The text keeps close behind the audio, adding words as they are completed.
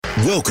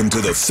Welcome to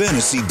the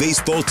Fantasy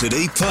Baseball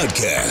Today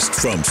podcast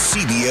from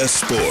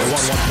CBS Sports.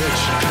 1-1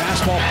 pitch.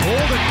 Fastball pulled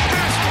and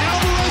cast.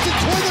 Alvarez in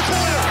toward the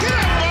corner. Get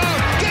out, Bob!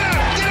 Get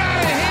out! Get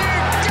out of here!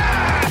 Get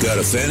out! Got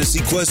a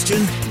fantasy question?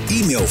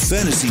 Email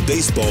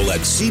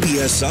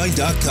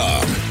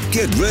fantasybaseball@cbsi.com.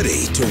 Get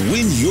ready to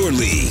win your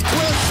league.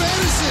 Where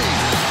fantasy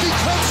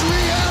becomes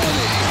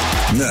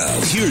reality.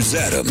 Now, here's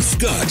Adam,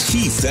 Scott,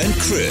 Heath, and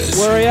Chris.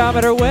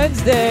 Worryometer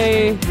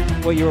Wednesday.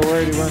 Well, you were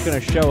worried we weren't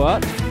going to show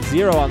up.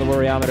 0 on the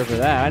Worryometer for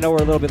that. I know we're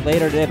a little bit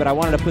later today, but I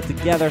wanted to put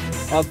together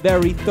a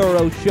very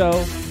thorough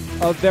show,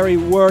 a very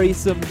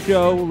worrisome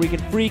show where we can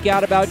freak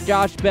out about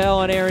Josh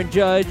Bell and Aaron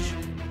Judge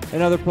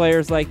and other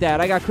players like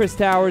that. I got Chris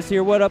Towers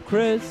here. What up,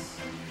 Chris?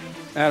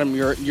 Adam,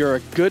 you're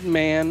a good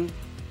man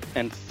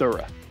and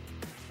thorough.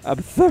 I'm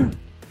thorough.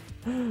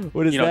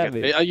 What does that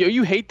mean?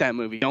 You hate that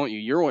movie, don't you?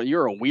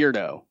 You're a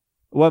weirdo.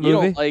 What movie?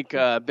 You don't like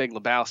Big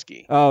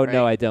Lebowski. Oh, right?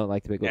 No, I don't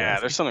like the Big Lebowski. Yeah,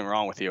 there's something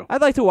wrong with you.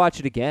 I'd like to watch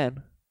it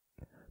again.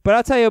 But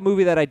I'll tell you a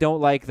movie that I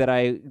don't like that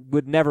I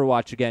would never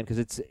watch again because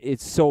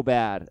it's so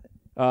bad.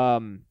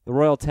 The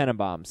Royal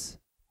Tenenbaums.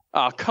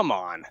 Oh, come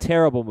on.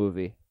 Terrible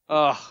movie.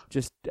 Ugh.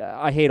 Just,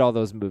 I hate all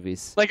those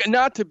movies. Like,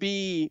 not to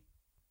be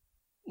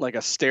like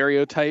a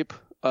stereotype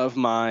of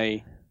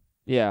my...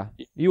 Yeah,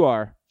 you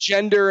are.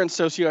 Gender and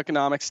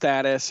socioeconomic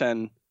status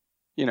and,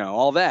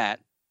 all that.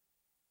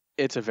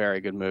 It's a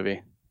very good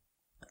movie.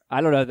 I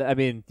don't know. I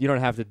mean, you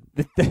don't have to.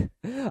 I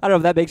don't know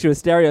if that makes you a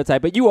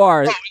stereotype, but you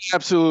are. Oh, it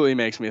absolutely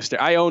makes me a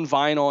stereotype. I own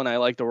vinyl and I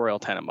like the Royal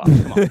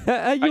Tenenbaums. Come on.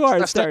 You are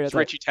a I stereotype.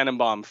 Richie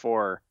Tenenbaum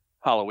for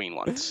Halloween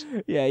once.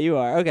 Yeah, you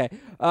are. Okay.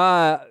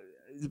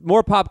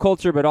 More pop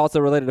culture, but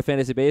also related to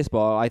fantasy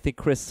baseball. I think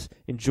Chris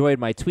enjoyed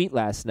my tweet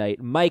last night.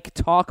 Mike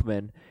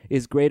Talkman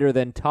is greater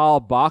than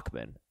Tal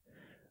Bachman,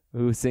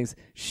 who sings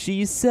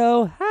 "She's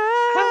So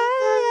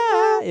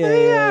High."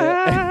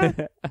 Yeah.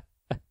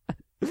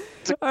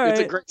 It's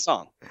a great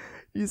song.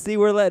 You see,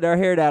 we're letting our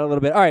hair down a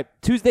little bit. All right,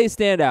 Tuesday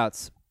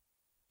standouts.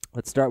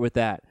 Let's start with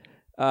that.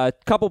 A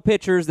couple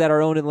pitchers that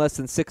are owned in less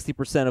than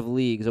 60% of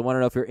leagues. I want to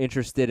know if you're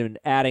interested in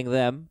adding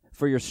them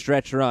for your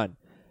stretch run.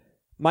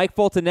 Mike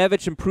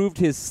Foltynewicz improved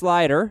his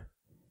slider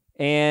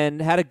and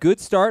had a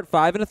good start,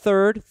 5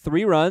 1/3,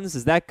 3 runs.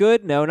 Is that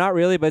good? No, not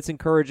really, but it's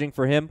encouraging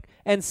for him.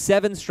 And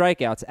 7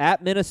 strikeouts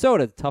at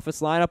Minnesota, the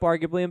toughest lineup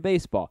arguably in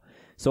baseball.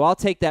 So I'll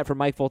take that from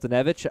Mike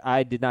Foltynewicz.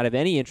 I did not have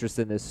any interest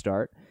in this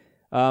start.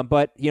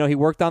 But, he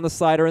worked on the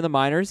slider in the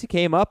minors. He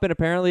came up, and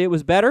apparently it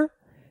was better.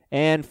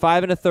 And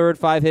 5 1/3,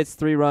 5 hits,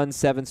 3 runs,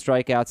 7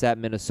 strikeouts at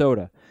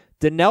Minnesota.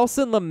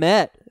 Dinelson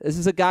Lamet, this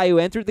is a guy who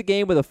entered the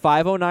game with a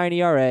 5.09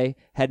 ERA,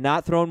 had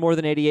not thrown more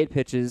than 88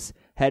 pitches,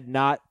 had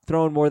not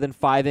thrown more than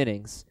 5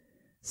 innings.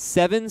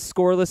 7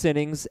 scoreless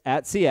innings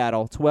at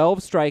Seattle, 12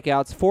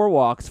 strikeouts, 4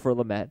 walks for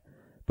Lamet.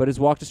 But his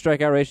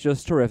walk-to-strikeout ratio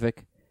is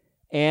terrific.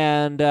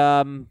 And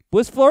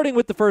was flirting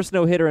with the first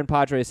no-hitter in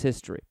Padres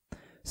history.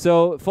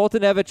 So,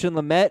 Foltynewicz and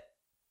Lamet,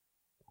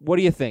 what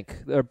do you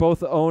think? They're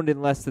both owned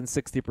in less than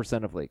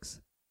 60% of leagues.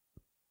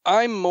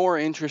 I'm more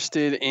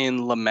interested in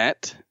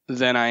Lamet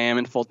than I am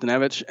in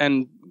Foltynewicz,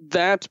 and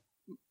that,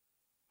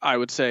 I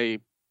would say,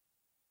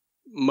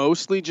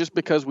 mostly just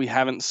because we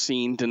haven't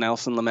seen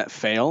Dinelson Lamet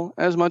fail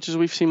as much as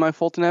we've seen my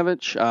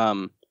Foltynewicz.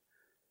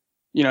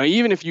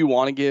 Even if you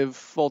want to give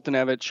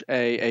Foltynewicz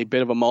a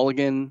bit of a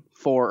mulligan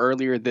for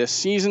earlier this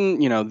season,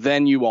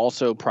 then you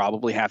also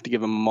probably have to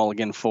give him a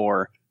mulligan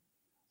for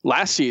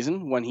last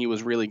season when he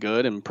was really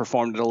good and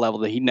performed at a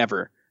level that he'd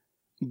never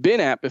been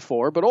at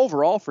before. But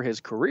overall for his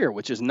career,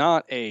 which is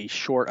not a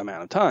short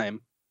amount of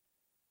time,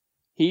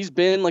 he's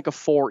been like a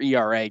 4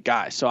 ERA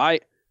guy. So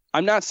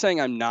I'm not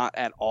saying I'm not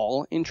at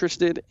all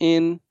interested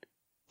in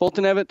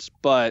Foltynewicz,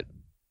 but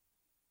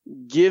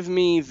give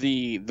me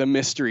the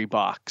mystery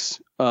box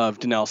of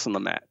Dinelson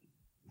Lamet.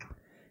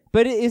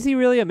 But is he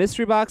really a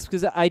mystery box?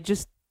 Because I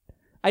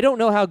don't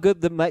know how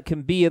good Lamet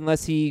can be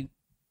unless he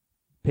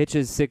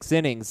pitches 6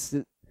 innings.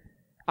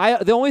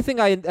 The only thing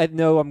I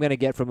know I'm going to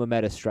get from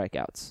Lamet is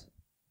strikeouts.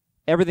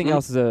 Everything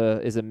else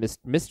is a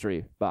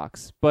mystery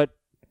box. But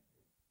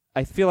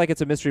I feel like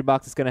it's a mystery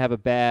box that's going to have a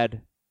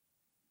bad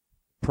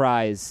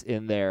prize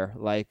in there,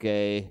 like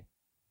a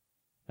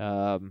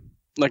Mike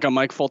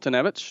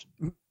Foltynewicz?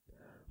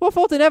 Well,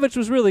 Foltynewicz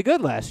was really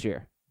good last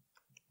year.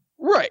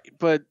 Right,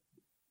 but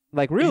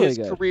really his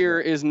good. career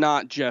is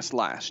not just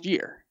last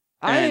year.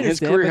 I and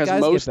his understand, career but has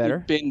guys get mostly better.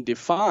 been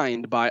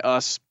defined by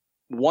us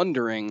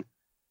wondering,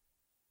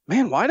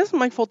 man, why doesn't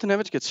Mike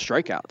Foltynewicz get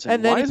strikeouts?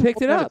 And then why he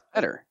picked it up.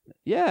 Better?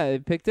 Yeah, he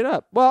picked it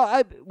up.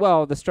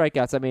 Well, the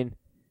strikeouts. I mean,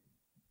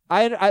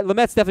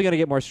 Lamet's definitely going to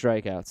get more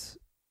strikeouts.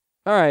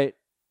 All right,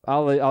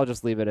 I'll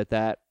just leave it at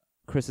that.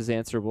 Chris's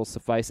answer will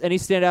suffice. Any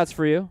standouts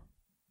for you?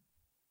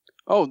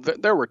 Oh,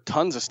 there were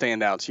tons of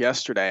standouts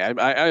yesterday.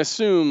 I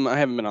assume, I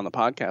haven't been on the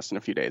podcast in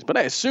a few days, but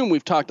I assume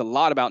we've talked a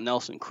lot about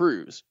Nelson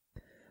Cruz.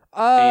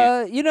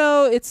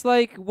 It's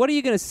like, what are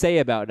you going to say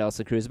about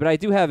Nelson Cruz? But I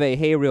do have a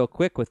hey real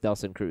quick with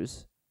Nelson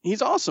Cruz.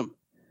 He's awesome.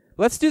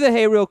 Let's do the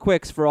hey real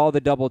quicks for all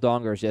the double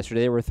dongers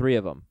yesterday. There were 3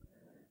 of them.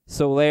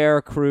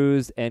 Soler,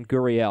 Cruz, and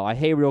Gurriel. I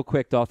hey real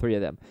quick to all 3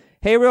 of them.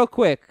 Hey real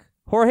quick,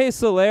 Jorge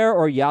Soler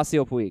or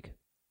Yasiel Puig?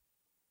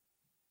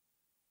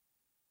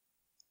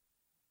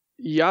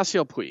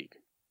 Yasiel Puig.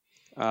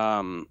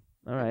 All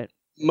right.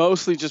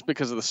 Mostly just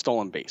because of the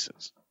stolen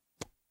bases.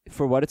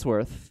 For what it's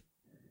worth,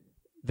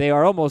 they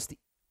are almost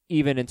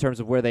even in terms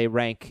of where they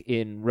rank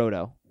in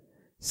Roto.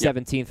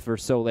 17th for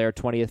Soler,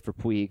 20th for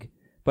Puig.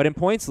 But in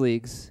points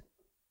leagues,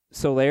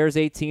 Soler's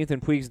 18th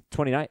and Puig's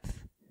 29th.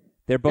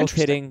 They're both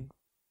hitting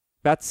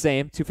about the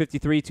same,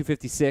 253,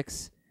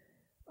 256.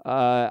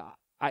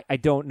 I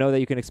don't know that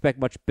you can expect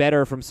much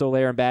better from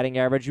Soler in batting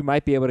average. You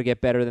might be able to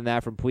get better than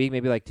that from Puig,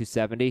 maybe like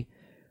 270.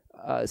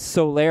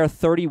 Soler,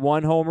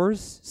 31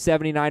 homers,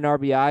 79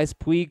 RBIs.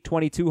 Puig,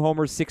 22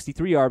 homers,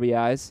 63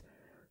 RBIs.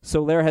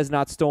 Soler has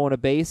not stolen a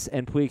base,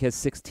 and Puig has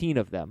 16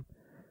 of them.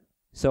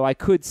 So I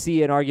could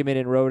see an argument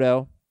in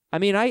Roto. I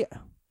mean, I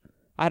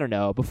don't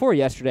know. Before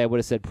yesterday, I would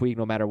have said Puig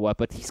no matter what,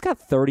 but he's got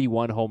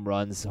 31 home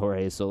runs,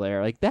 Jorge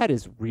Soler. Like, that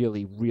is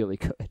really, really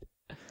good.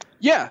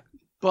 Yeah,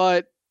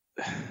 but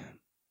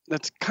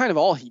that's kind of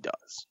all he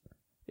does.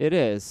 It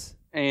is.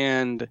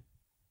 And,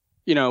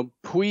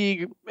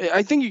 Puig,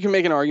 I think you can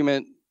make an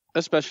argument,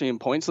 especially in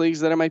points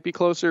leagues, that it might be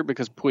closer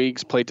because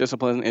Puig's plate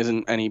discipline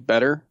isn't any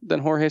better than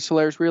Jorge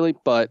Soler's, really.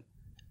 But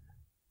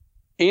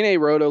in a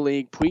Roto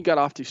league, Puig got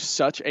off to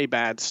such a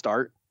bad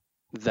start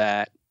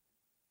that,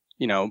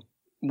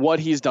 what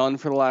he's done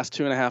for the last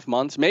 2.5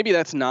 months, maybe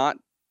it's not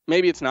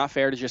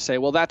fair to just say,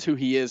 well, that's who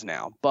he is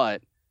now.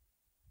 But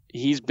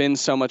he's been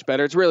so much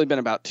better. It's really been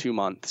about 2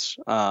 months.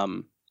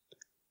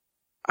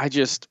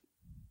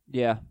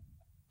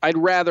 I'd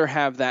rather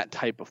have that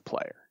type of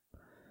player.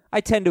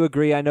 I tend to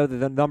agree. I know that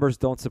the numbers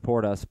don't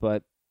support us,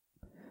 but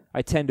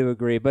I tend to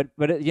agree. But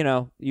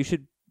you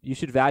should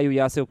value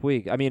Yasiel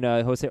Puig. I mean,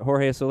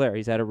 Jorge Soler.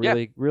 He's had a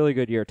really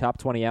good year. Top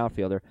 20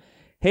 outfielder.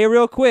 Hey,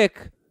 real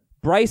quick,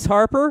 Bryce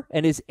Harper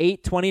and his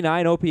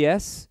 829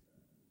 OPS,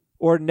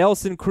 or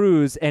Nelson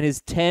Cruz and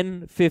his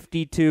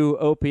 1052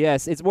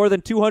 OPS. It's more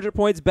than 200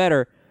 points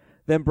better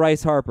than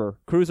Bryce Harper.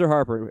 Cruz or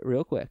Harper,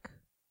 real quick.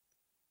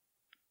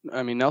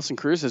 I mean, Nelson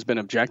Cruz has been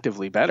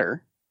objectively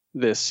better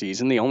this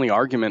season. The only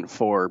argument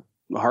for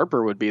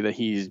Harper would be that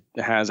he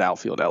has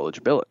outfield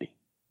eligibility.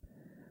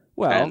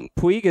 Well,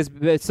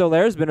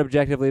 Soler's been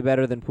objectively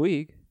better than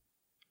Puig.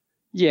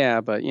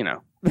 Yeah, but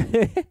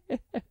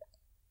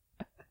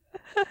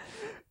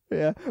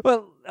Yeah.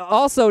 Well,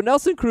 also,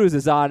 Nelson Cruz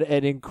is on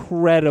an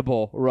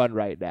incredible run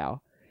right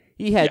now.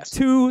 He had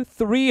 2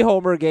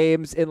 3-homer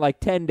games in like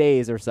 10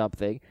 days or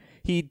something.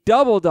 He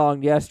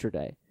double-donged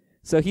yesterday.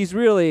 So he's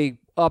really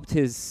upped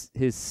his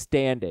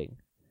standing.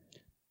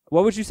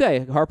 What would you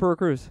say, Harper or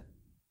Cruz?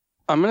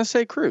 I'm going to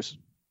say Cruz.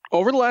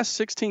 Over the last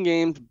 16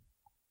 games,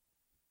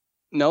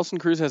 Nelson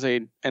Cruz has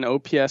an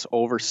OPS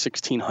over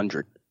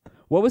 1,600.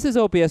 What was his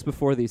OPS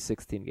before these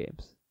 16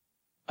 games?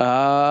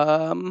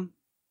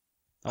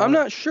 I'm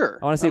not sure.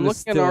 I want to see. I'm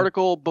looking at an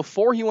article.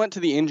 Before he went to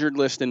the injured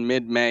list in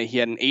mid-May, he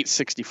had an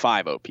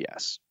 865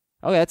 OPS.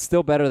 Oh, that's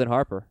still better than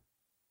Harper.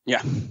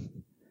 Yeah.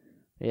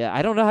 Yeah,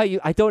 I don't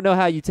know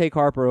how you take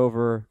Harper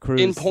over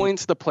Cruz. In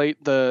points,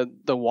 the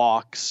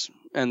walks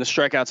and the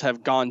strikeouts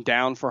have gone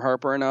down for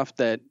Harper enough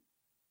that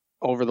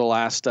over the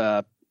last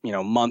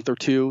month or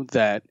two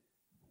that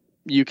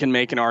you can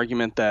make an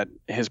argument that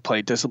his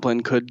plate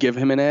discipline could give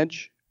him an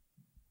edge.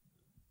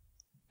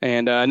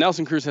 And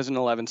Nelson Cruz has an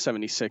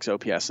 1176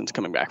 OPS since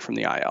coming back from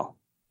the IL.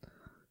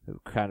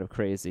 Kind of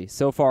crazy.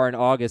 So far in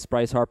August,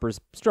 Bryce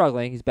Harper's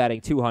struggling. He's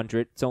batting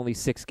 200. It's only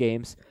 6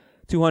 games.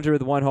 200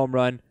 with 1 home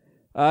run.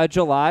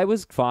 July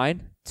was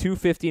fine.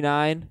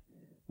 259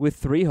 with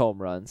 3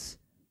 home runs.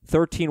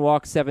 17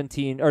 walks, 25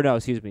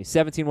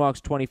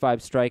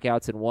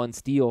 strikeouts, and 1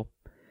 steal.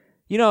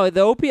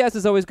 The OPS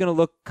is always going to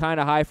look kind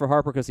of high for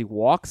Harper because he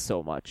walks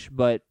so much,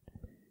 but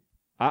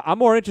I'm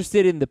more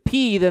interested in the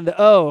P than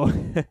the O.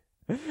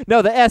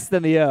 No, the S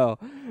than the O.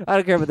 I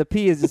don't care, but the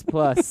P is just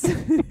plus.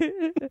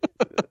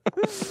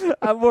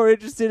 I'm more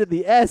interested in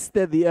the S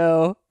than the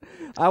O.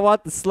 I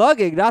want the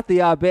slugging, not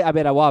the I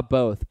mean, I want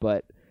both,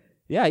 but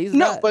yeah, he's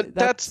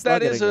that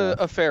is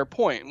a fair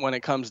point when it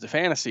comes to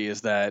fantasy,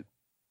 is that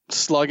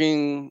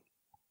slugging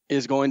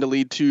is going to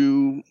lead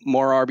to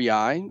more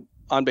RBI.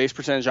 On base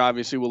percentage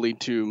obviously will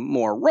lead to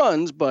more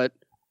runs, but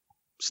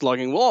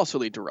slugging will also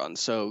lead to runs.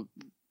 So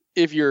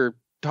if you're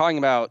talking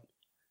about,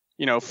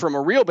 from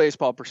a real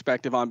baseball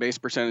perspective, on base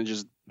percentage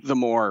is the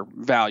more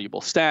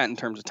valuable stat in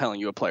terms of telling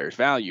you a player's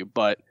value.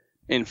 But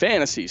in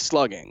fantasy,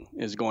 slugging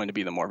is going to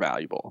be the more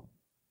valuable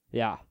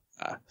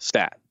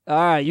stat. All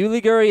right,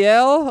 Yuli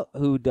Gurriel,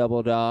 who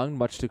double-donged,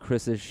 much to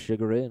Chris's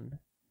chagrin.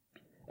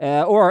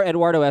 Or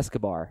Eduardo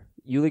Escobar.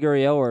 Yuli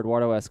Gurriel or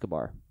Eduardo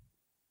Escobar?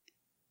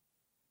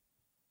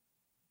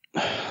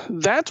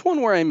 That's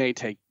one where I may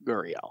take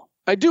Gurriel.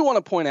 I do want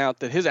to point out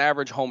that his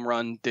average home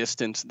run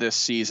distance this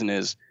season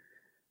is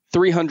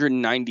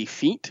 390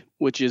 feet,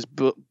 which is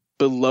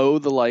below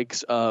the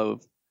likes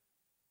of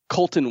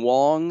Colton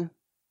Wong,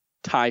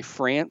 Ty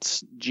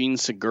France, Gene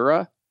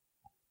Segura.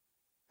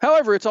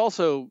 However, it's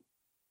also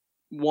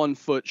 1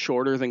 foot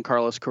shorter than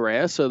Carlos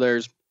Correa, so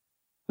there's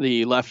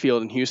the left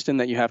field in Houston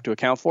that you have to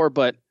account for.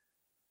 But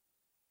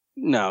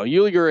No,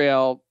 Yuli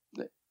Gurriel,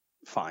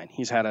 fine.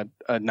 He's had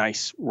a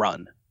nice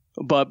run.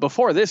 But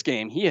before this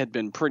game, he had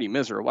been pretty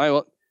miserable.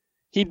 Well,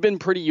 he'd been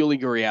pretty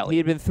Yuli Gurriel. He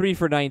had been 3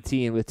 for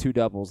 19 with 2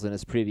 doubles in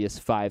his previous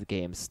 5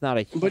 games. Not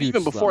a huge But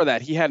even before slump.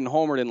 that, he hadn't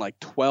homered in like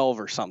 12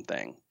 or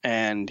something.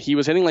 And he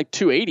was hitting like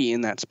 280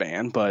 in that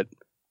span, but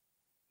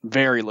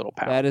very little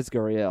power. That is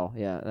Gurriel.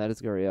 Yeah, that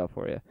is Gurriel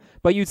for you.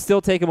 But you'd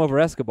still take him over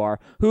Escobar,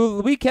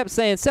 who we kept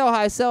saying, sell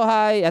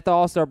high at the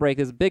All-Star break.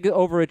 Is a big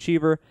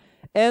overachiever.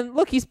 And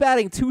look, he's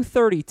batting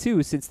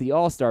 .232 since the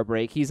All-Star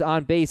break. He's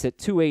on base at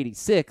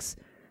 .286,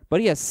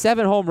 but he has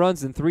 7 home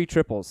runs and 3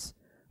 triples.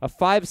 A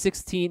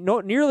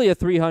 .516, nearly a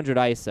 300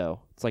 ISO.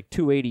 It's like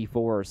 .284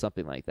 or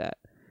something like that.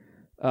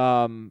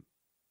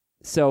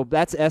 So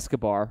that's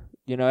Escobar.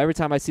 You know, every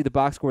time I see the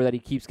box score that he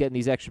keeps getting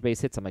these extra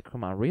base hits, I'm like,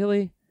 come on,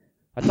 really?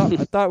 I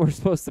thought we were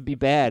supposed to be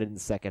bad in the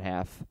second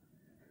half.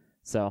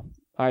 So,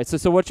 all right.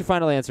 So what's your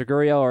final answer,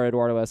 Gurriel or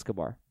Eduardo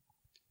Escobar?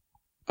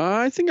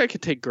 I think I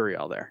could take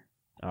Gurriel there.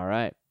 All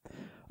right.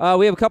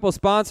 We have a couple of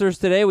sponsors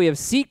today. We have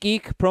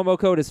SeatGeek. Promo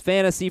code is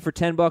fantasy for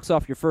 $10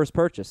 off your first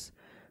purchase.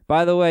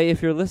 By the way,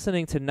 if you're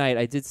listening tonight,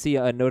 I did see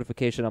a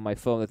notification on my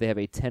phone that they have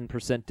a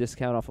 10%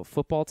 discount off of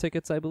football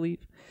tickets, I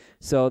believe.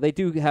 So they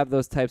do have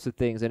those types of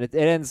things, and it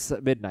ends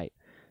at midnight.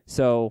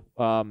 So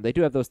they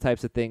do have those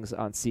types of things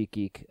on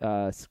SeatGeek.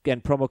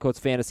 Again, promo code's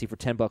fantasy for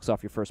 $10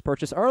 off your first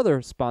purchase. Our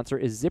other sponsor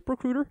is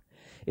ZipRecruiter.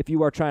 If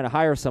you are trying to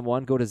hire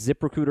someone, go to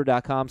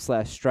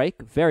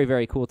ZipRecruiter.com/strike. Very,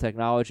 very cool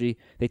technology.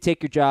 They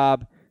take your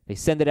job. They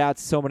send it out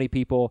to so many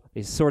people.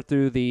 They sort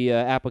through the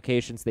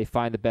applications. They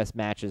find the best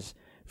matches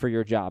for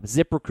your job.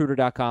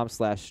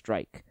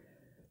 ZipRecruiter.com/strike.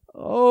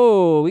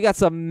 Oh, we got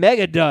some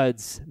mega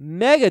duds.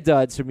 Mega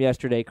duds from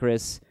yesterday,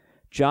 Chris.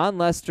 John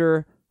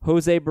Lester,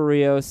 Jose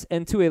Barrios,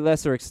 and to a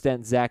lesser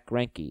extent, Zach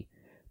Greinke.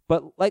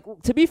 But, like,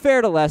 to be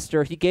fair to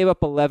Lester, he gave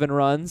up 11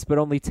 runs, but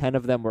only 10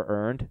 of them were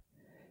earned.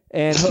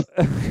 And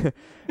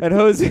and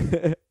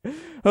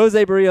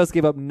Jose Barrios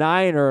gave up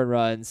 9 earned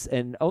runs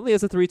and only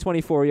has a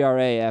 3.24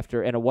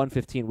 ERA and a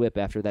 1.15 WHIP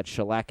after that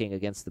shellacking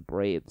against the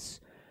Braves.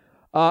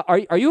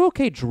 Are you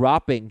okay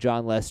dropping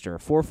John Lester?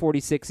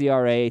 4.46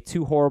 ERA,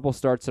 2 horrible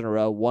starts in a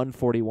row,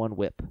 1.41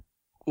 WHIP.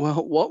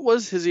 Well, what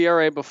was his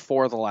ERA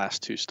before the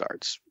last 2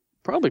 starts?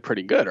 Probably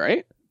pretty good,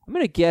 right? I'm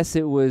gonna guess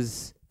it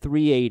was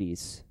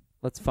 380s.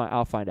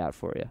 I'll find out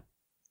for you.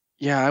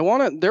 Yeah,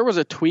 there was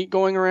a tweet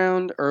going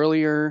around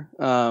earlier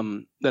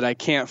that I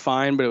can't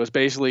find, but it was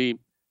basically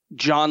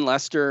John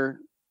Lester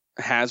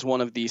has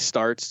one of these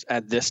starts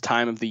at this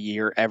time of the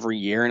year every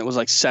year, and it was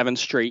like 7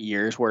 straight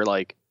years where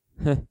like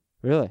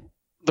really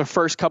the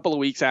first couple of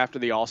weeks after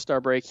the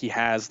All-Star break, he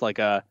has like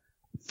a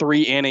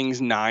 3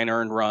 innings, 9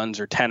 earned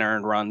runs or 10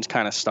 earned runs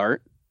kind of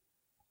start,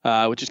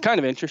 which is kind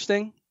of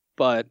interesting,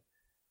 but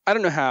I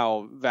don't know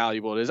how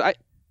valuable it is. I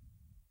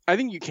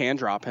think you can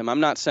drop him. I'm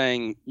not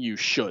saying you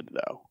should,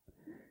 though.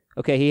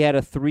 Okay, he had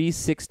a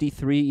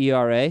 3.63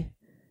 ERA.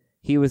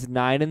 He was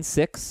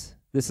 9-6.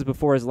 This is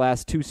before his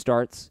last 2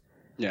 starts.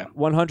 Yeah.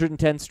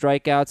 110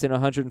 strikeouts in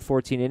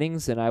 114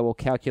 innings, and I will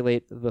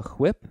calculate the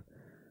WHIP.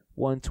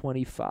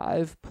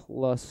 125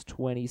 plus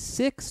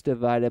 26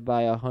 divided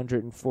by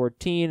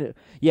 114.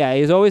 Yeah,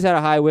 he's always had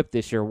a high WHIP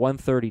this year,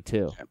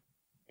 132. Okay.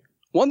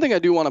 One thing I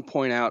do want to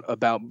point out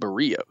about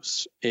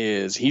Barrios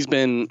is he's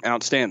been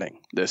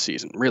outstanding this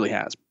season, really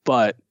has.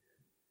 But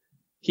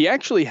he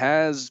actually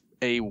has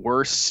a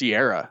worse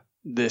Sierra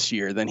this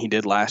year than he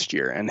did last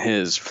year, and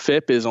his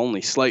FIP is only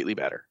slightly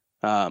better.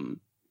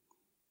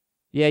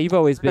 Yeah, you've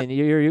always been.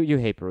 You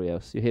hate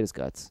Barrios. You hate his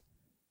guts.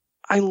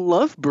 I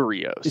love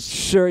Barrios.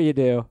 Sure you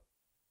do.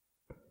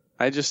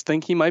 I just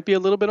think he might be a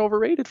little bit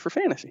overrated for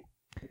fantasy.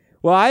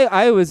 Well,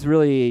 I was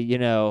really,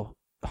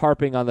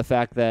 harping on the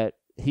fact that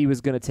he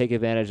was going to take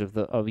advantage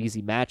of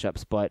easy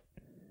matchups, but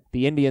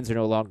the Indians are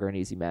no longer an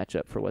easy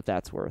matchup for what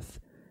that's worth.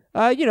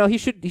 He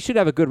should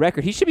have a good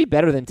record. He should be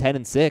better than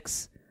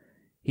 10-6.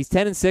 He's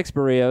 10-6,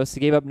 Barrios. He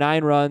gave up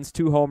 9 runs,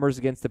 2 homers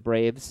against the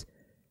Braves.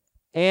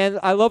 And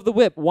I love the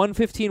WHIP.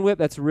 115 WHIP,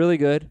 that's really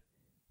good.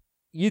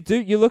 You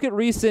look at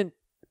recent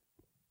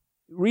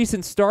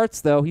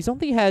starts, though. He's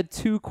only had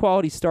 2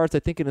 quality starts, I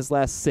think, in his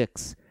last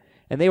 6.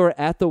 And they were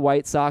at the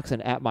White Sox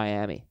and at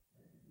Miami.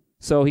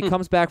 So he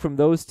comes back from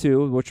those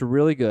 2, which are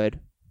really good.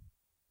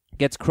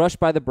 Gets crushed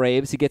by the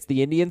Braves. He gets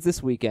the Indians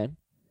this weekend.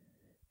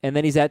 And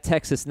then he's at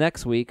Texas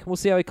next week. We'll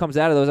see how he comes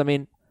out of those. I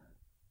mean,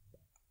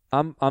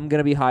 I'm going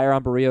to be higher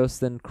on Barrios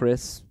than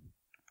Chris,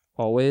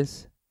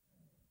 always.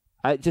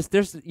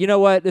 You know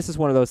what? This is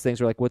one of those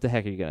things where, like, what the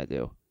heck are you going to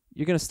do?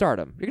 You're going to start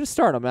him. You're going to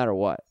start him no matter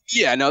what.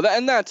 Yeah, no,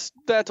 that's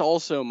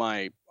also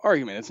my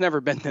argument. It's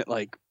never been that,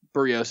 like,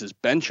 Barrios is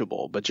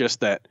benchable, but just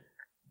that,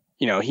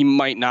 he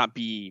might not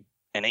be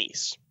an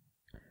ace.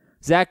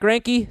 Zach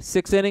Greinke,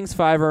 6 innings,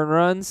 5 earned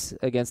runs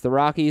against the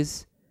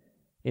Rockies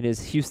in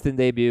his Houston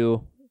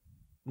debut.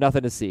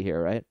 Nothing to see here,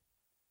 right?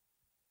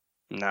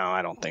 No,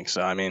 I don't think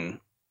so. I mean,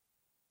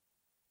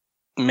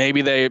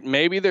 maybe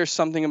there's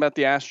something about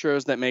the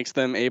Astros that makes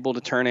them able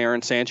to turn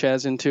Aaron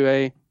Sanchez into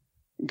a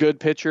good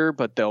pitcher,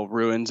 but they'll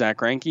ruin Zach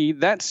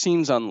Greinke. That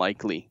seems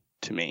unlikely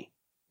to me.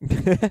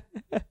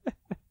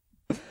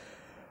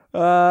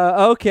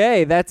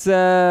 Okay, that's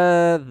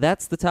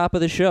the top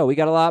of the show. We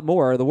got a lot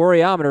more. The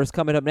Worryometer is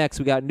coming up next.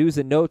 We got news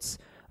and notes.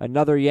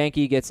 Another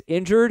Yankee gets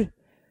injured.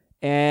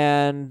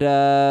 And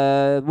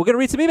we're going to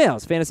read some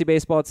emails.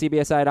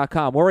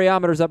 FantasyBaseball@cbsi.com.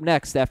 Worryometer's up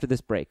next after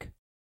this break.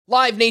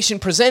 Live Nation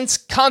presents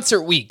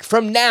Concert Week.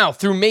 From now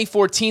through May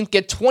 14th,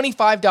 get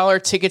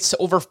 $25 tickets to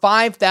over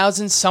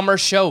 5,000 summer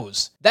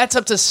shows. That's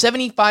up to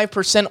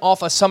 75%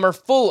 off a summer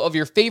full of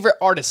your favorite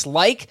artists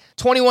like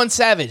 21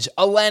 Savage,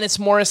 Alanis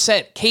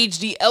Morissette, Cage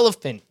the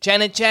Elephant,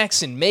 Janet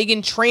Jackson,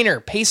 Meghan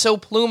Trainor, Peso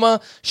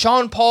Pluma,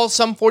 Sean Paul,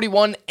 Sum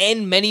 41,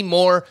 and many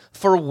more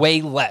for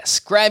way less.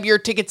 Grab your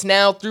tickets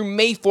now through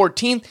May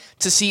 14th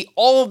to see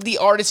all of the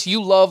artists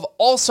you love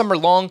all summer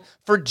long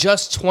for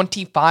just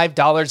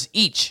 $25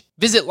 each.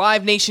 Visit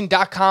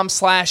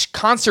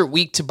LiveNation.com/Concert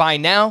Week to buy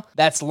now.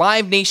 That's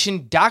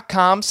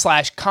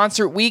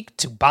LiveNation.com/Concert Week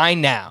to buy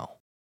now.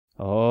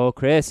 Oh,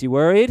 Chris, you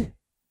worried?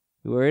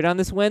 You worried on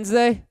this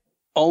Wednesday?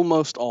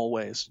 Almost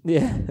always.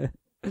 Yeah.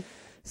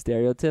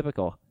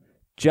 Stereotypical.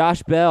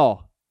 Josh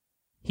Bell.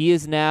 He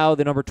is now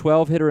the number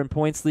 12 hitter in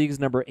points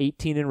leagues, number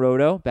 18 in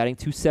Roto, batting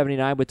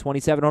 .279 with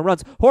 27 home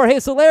runs. Jorge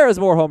Soler has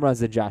more home runs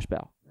than Josh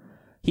Bell.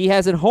 He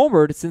hasn't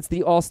homered since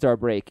the All-Star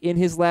break. In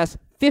his last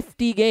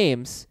 50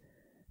 games,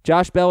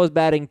 Josh Bell is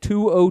batting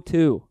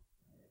 .202.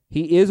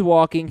 He is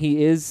walking.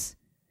 He is,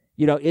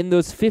 in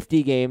those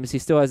 50 games, he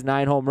still has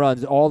 9 home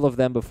runs, all of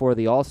them before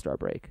the All-Star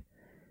break.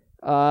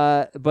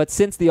 But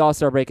since the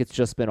All-Star break, it's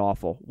just been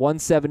awful.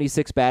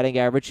 176 batting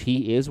average.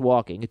 He is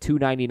walking. A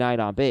 .299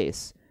 on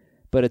base,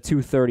 but a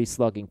 .230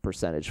 slugging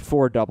percentage.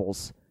 4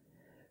 doubles.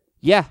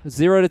 Yeah,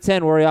 0 to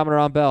 10,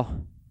 Worryometer on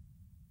Bell.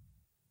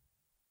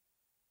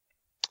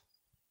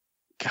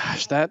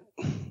 Gosh, I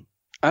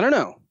don't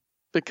know,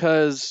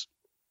 because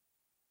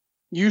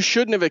you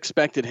shouldn't have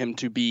expected him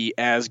to be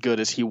as good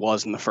as he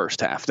was in the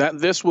first half.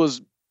 This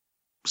was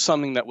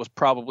something that was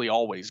probably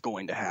always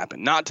going to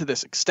happen. Not to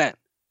this extent,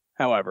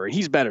 however.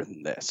 He's better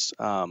than this.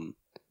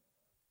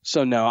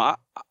 So no,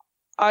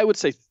 I would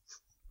say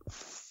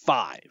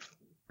 5.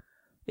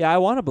 Yeah, I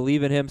want to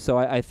believe in him, so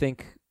I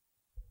think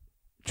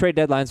trade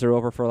deadlines are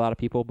over for a lot of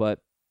people, but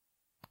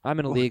I'm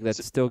in a league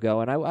that's still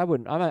going.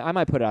 I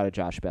might put out a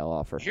Josh Bell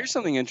offer. Here's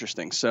something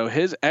interesting. So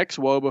his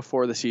xWOBA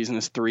before the season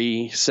is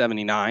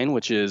 379,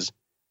 which is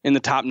in the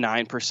top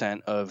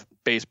 9% of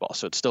baseball.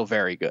 So it's still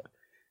very good.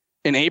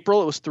 In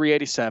April, it was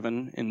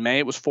 387. In May,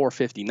 it was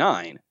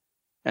 459.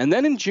 And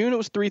then in June, it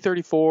was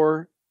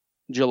 334.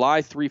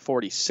 July,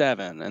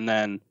 347. And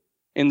then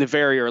in the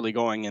very early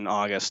going in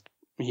August,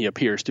 he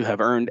appears to have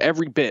earned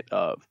every bit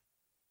of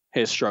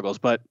his struggles.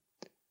 But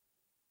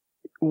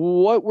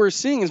what we're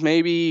seeing is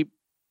maybe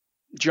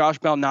Josh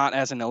Bell not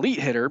as an elite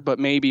hitter, but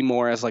maybe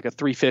more as like a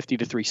 350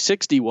 to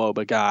 360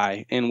 WOBA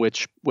guy, in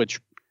which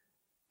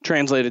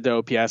translated to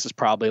OPS is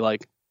probably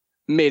like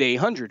mid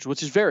 800s,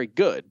 which is very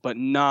good, but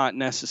not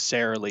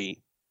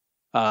necessarily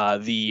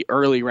the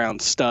early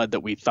round stud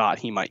that we thought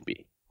he might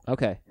be.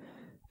 Okay.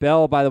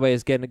 Bell, by the way,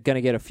 is going to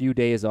get a few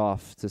days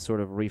off to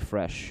sort of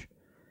refresh.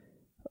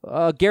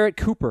 Garrett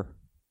Cooper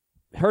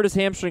hurt his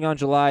hamstring on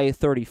July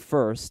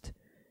 31st.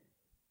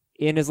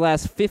 In his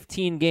last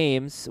 15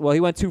 games, well, he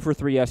went 2 for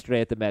 3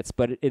 yesterday at the Mets,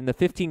 but in the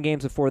 15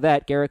 games before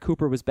that, Garrett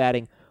Cooper was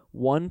batting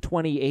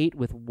 .128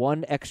 with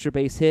 1 extra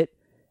base hit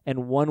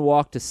and 1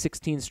 walk to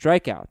 16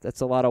 strikeouts.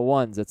 That's a lot of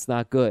ones. That's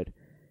not good.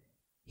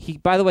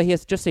 By the way, he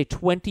has just a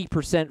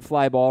 20%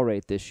 fly ball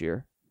rate this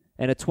year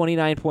and a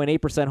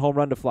 29.8% home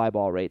run to fly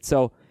ball rate.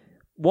 So,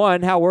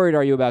 1, how worried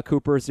are you about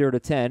Cooper, 0 to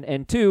 10?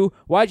 And 2,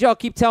 why'd y'all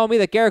keep telling me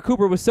that Garrett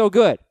Cooper was so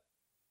good?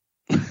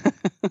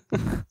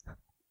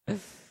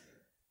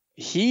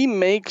 He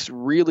makes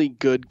really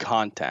good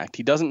contact.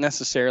 He doesn't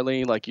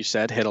necessarily, like you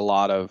said, hit a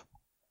lot of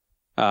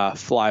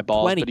fly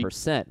balls.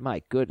 20%.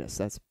 My goodness,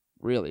 that's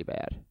really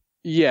bad.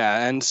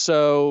 Yeah, and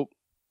so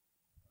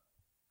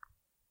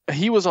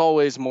he was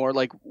always more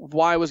like,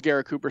 why was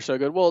Garrett Cooper so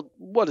good? Well,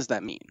 what does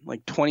that mean?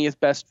 Like 20th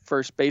best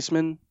first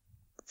baseman,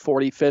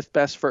 45th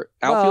best for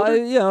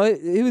outfielder? Well,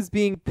 he was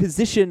being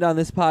positioned on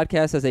this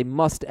podcast as a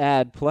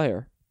must-add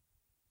player.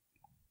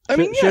 I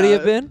mean, should he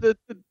have been?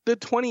 The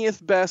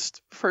 20th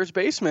best first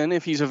baseman,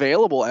 if he's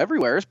available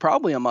everywhere, is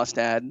probably a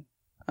must-add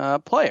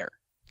player.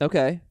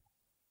 Okay.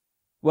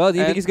 Well, do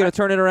you think he's going to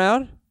turn it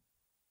around?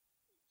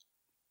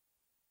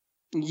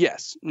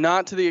 Yes.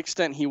 Not to the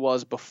extent he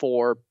was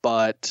before,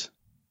 but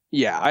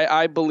yeah,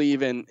 I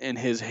believe in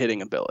his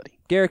hitting ability.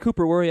 Garrett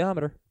Cooper,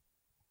 Worryometer.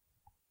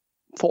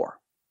 4.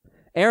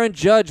 Aaron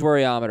Judge,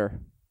 Worryometer.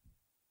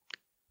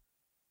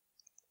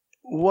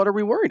 What are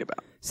we worried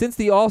about? Since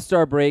the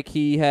All-Star break,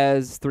 he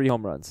has 3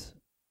 home runs.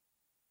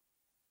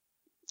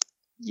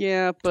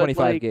 Yeah, but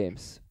 25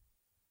 games.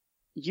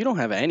 You don't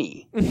have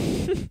any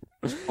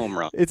home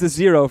runs. It's a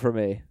 0 for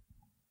me.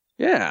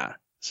 Yeah.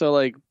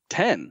 So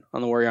 10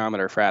 on the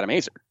Worryometer for Adam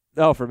Azer.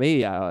 Oh, for me?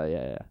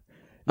 Yeah.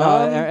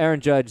 No, Aaron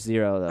Judge,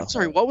 0, though. I'm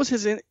sorry, what was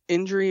his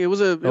injury? It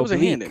was a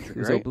hand injury, It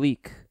was right?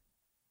 oblique.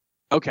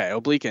 Okay,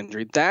 oblique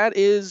injury. That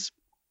is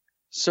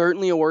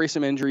certainly a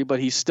worrisome injury, but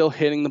he's still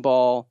hitting the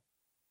ball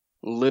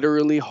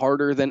literally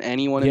harder than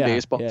anyone in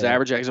baseball. His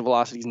average exit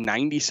velocity is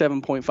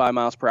 97.5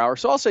 miles per hour,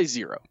 so I'll say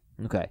 0.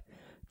 Okay.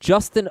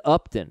 Justin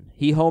Upton,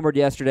 he homered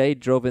yesterday,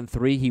 drove in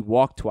 3, he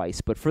walked twice,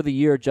 but for the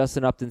year,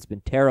 Justin Upton's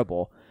been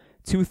terrible.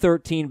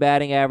 213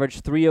 batting average,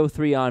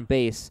 303 on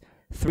base,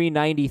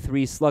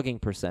 393 slugging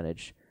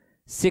percentage,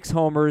 6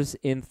 homers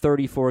in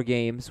 34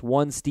 games,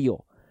 1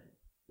 steal.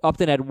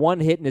 Upton had 1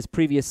 hit in his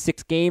previous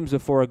 6 games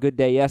before a good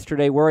day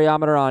yesterday.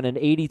 Worryometer on an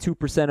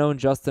 82% owned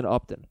Justin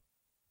Upton.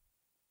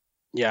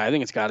 Yeah, I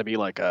think it's got to be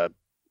like a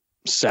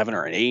 7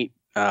 or an 8.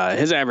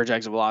 His average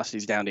exit velocity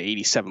is down to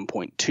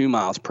 87.2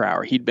 miles per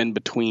hour. He'd been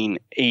between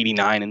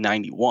 89 and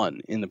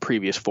 91 in the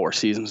previous 4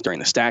 seasons during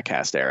the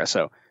StatCast era.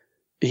 So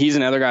he's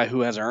another guy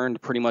who has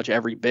earned pretty much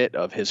every bit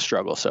of his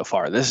struggle so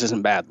far. This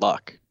isn't bad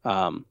luck.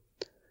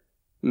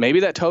 Maybe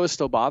that toe is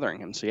still bothering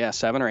him. So yeah,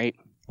 7 or 8.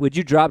 Would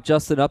you drop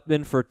Justin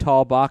Upton for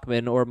Tal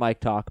Bachman or Mike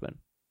Tauchman?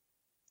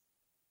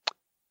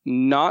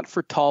 Not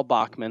for Tal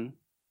Bachman.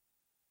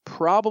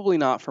 Probably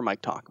not for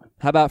Mike Tauchman.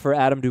 How about for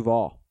Adam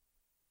Duvall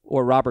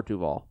or Robert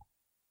Duvall?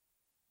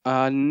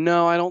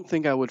 No, I don't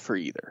think I would for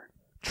either.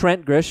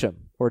 Trent Grisham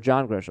or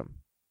John Grisham?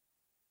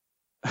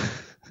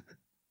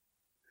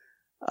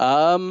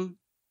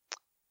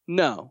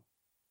 No.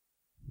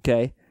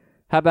 Okay.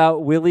 How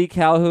about Willie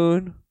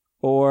Calhoun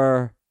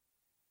or?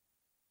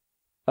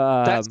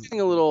 That's getting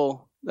a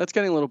little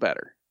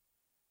better.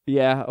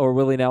 Yeah, or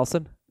Willie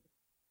Nelson.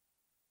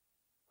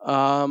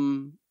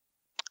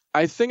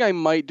 I think I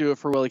might do it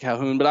for Willie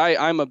Calhoun, but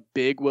I'm a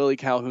big Willie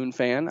Calhoun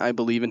fan. I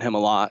believe in him a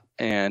lot,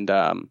 and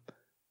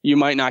you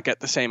might not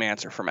get the same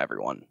answer from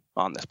everyone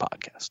on this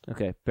podcast.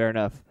 Okay, fair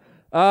enough.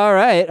 All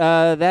right,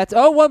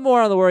 one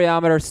more on the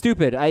Worryometer.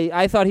 Stupid.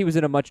 I thought he was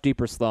in a much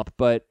deeper slump,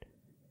 but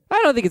I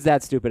don't think it's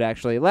that stupid,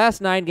 actually. Last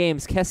 9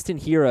 games, Keston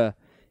Hiura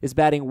is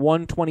batting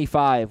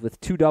 .125 with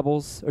 2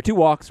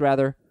 walks,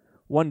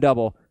 1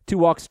 double, 2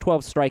 walks,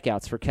 12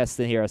 strikeouts for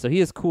Keston Hiura. So he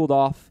has cooled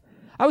off.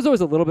 I was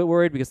always a little bit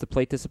worried because the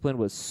plate discipline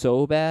was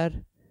so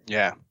bad.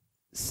 Yeah.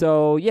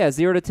 So,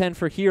 0 to 10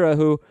 for Hiura,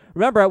 who,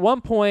 remember, at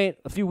one point,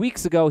 a few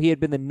weeks ago, he had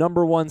been the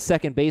number 1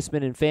 second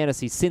baseman in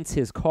fantasy since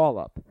his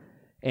call-up.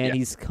 And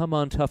he's come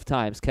on tough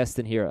times,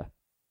 Keston Hiura.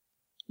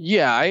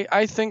 Yeah,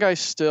 I think I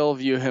still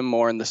view him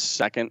more in the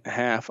second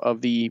half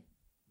of the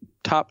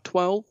top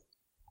 12,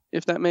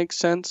 if that makes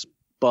sense.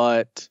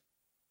 But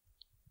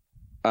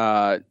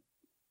 4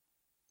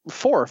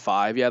 or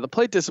 5, the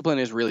plate discipline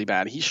is really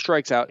bad. He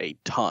strikes out a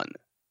ton.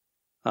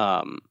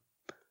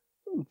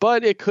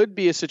 But it could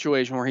be a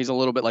situation where he's a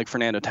little bit like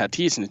Fernando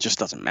Tatis, and it just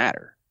doesn't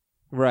matter.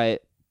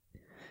 Right.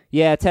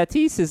 Yeah,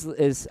 Tatis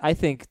is I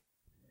think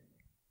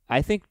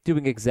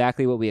doing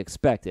exactly what we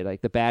expected.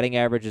 Like the batting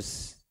average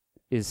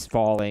is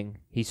falling.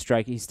 He's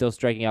still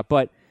striking out,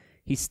 but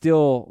he's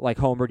still like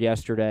homered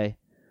yesterday.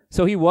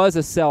 So he was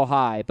a sell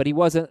high, but he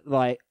wasn't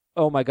like,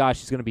 oh my gosh,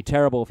 he's going to be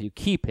terrible if you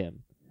keep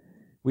him.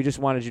 We just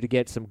wanted you to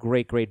get some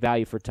great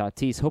value for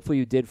Tatis. Hopefully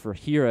you did for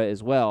Hiura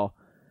as well.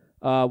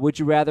 Would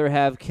you rather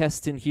have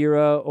Keston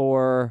Hiura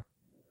or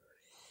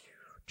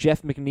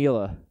Jeff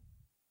McNeela?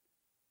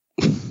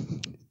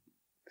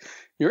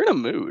 You're in a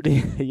mood.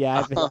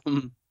 Yeah.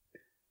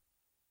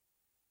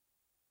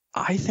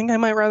 I think I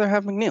might rather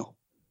have McNeil.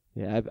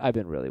 Yeah, I've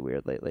been really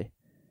weird lately.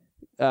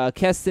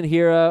 Keston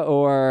Hiura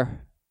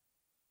or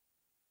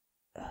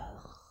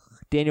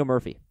Daniel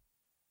Murphy?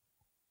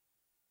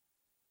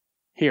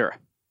 Hiura.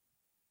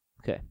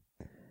 Okay.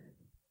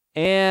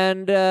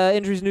 And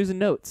injuries, news, and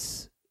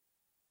notes.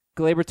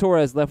 Gleyber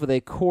Torres left with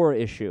a core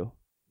issue.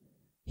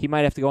 He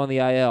might have to go on the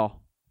IL.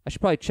 I should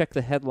probably check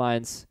the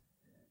headlines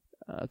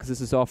because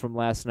this is all from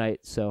last night,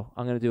 so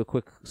I'm going to do a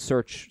quick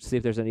search, see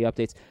if there's any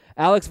updates.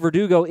 Alex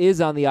Verdugo is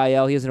on the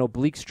IL. He has an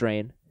oblique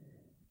strain.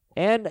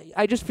 And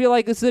I just feel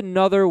like this is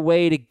another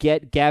way to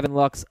get Gavin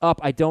Lux up.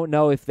 I don't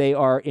know if they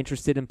are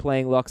interested in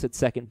playing Lux at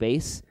second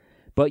base,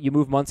 but you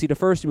move Muncy to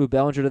first, you move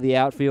Bellinger to the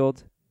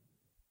outfield,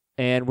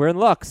 and we're in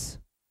Lux.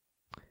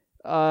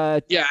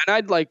 And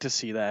I'd like to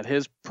see that.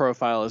 His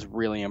profile is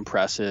really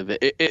impressive.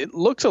 It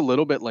looks a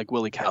little bit like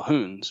Willie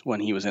Calhoun's when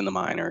he was in the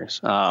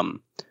minors,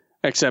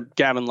 except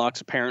Gavin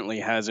Lux apparently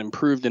has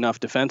improved enough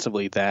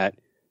defensively that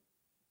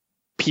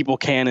people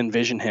can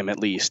envision him at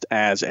least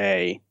as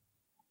a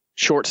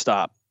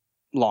shortstop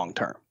long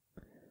term.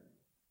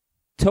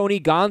 Tony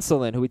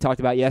Gonsolin, who we talked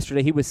about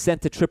yesterday, he was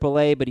sent to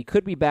AAA, but he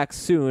could be back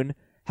soon.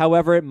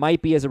 However, it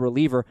might be as a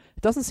reliever.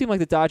 It doesn't seem like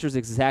the Dodgers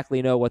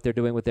exactly know what they're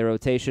doing with their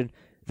rotation.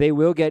 They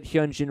will get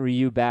Hyunjin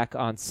Ryu back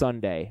on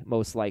Sunday,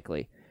 most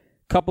likely.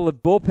 Couple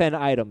of bullpen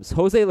items.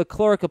 Jose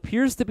Leclerc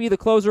appears to be the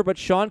closer, but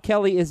Sean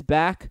Kelly is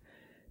back.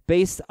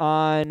 Based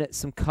on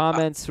some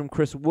comments from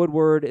Chris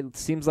Woodward, it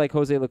seems like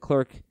Jose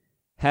Leclerc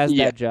has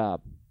that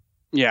job.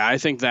 Yeah, I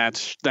think that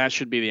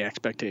should be the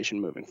expectation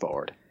moving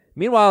forward.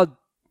 Meanwhile,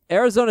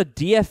 Arizona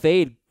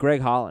DFA'd Greg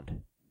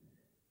Holland.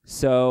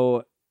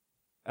 So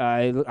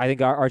I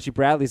think Archie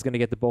Bradley's going to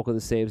get the bulk of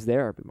the saves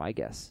there, would be my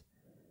guess.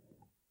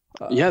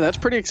 That's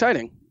pretty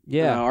exciting.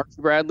 Yeah.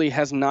 Archie Bradley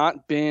has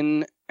not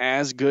been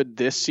as good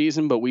this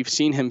season, but we've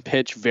seen him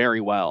pitch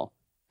very well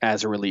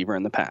as a reliever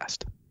in the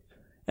past.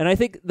 And I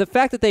think the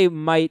fact that they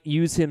might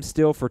use him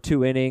still for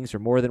 2 innings or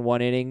more than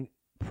 1 inning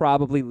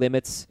probably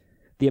limits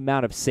the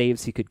amount of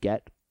saves he could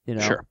get.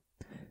 Sure.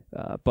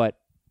 But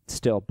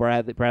still,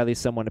 Bradley's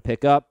someone to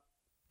pick up.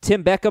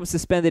 Tim Beckham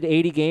suspended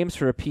 80 games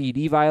for a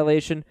PED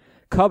violation.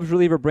 Cubs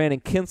reliever Brandon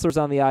Kinsler's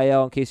on the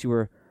IL in case you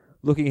were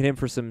looking at him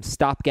for some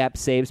stopgap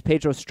saves.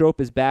 Pedro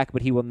Strop is back,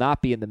 but he will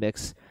not be in the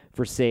mix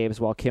for saves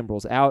while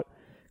Kimbrel's out.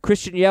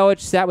 Christian Yelich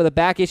sat with a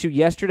back issue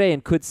yesterday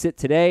and could sit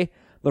today.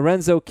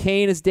 Lorenzo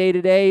Cain is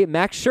day-to-day.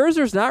 Max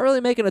Scherzer's not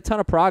really making a ton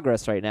of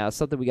progress right now. It's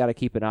something we got to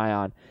keep an eye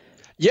on.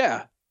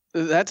 Yeah,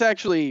 that's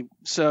actually...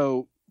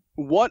 So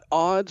what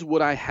odds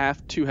would I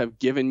have to have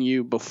given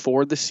you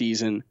before the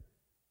season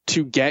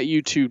to get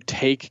you to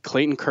take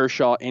Clayton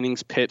Kershaw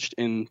innings pitched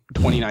in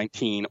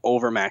 2019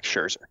 over Max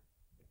Scherzer?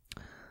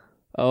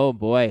 Oh,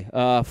 boy.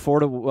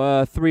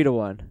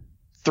 3-1.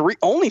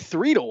 Only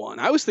 3-1.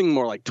 I was thinking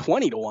more like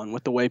 20-1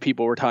 with the way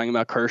people were talking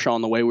about Kershaw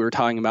and the way we were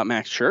talking about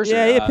Max Scherzer.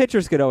 Yeah,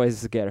 pitchers could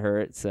always get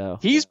hurt. So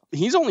he's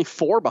only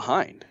 4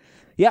 behind.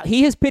 Yeah,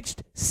 he has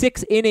pitched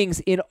 6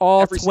 innings in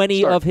all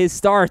 20 of his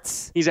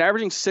starts. He's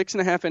averaging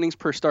 6.5 innings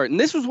per start. And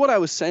this was what I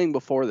was saying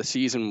before the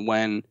season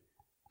when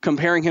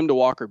comparing him to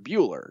Walker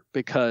Buehler,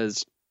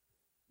 because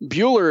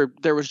Buehler,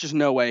 there was just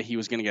no way he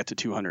was going to get to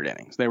 200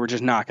 innings. They were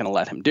just not going to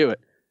let him do it.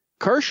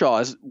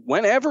 Kershaw,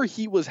 whenever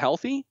he was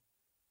healthy,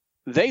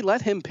 they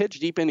let him pitch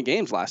deep into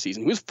games last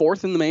season. He was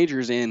 4th in the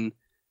majors in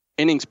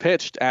innings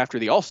pitched after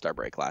the All-Star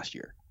break last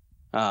year.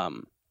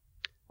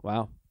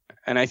 Wow.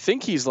 And I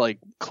think he's like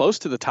close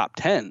to the top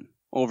 10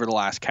 over the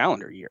last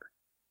calendar year.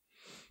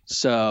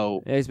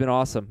 So yeah, he's been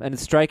awesome. And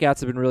his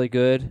strikeouts have been really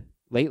good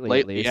lately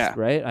at least, yeah.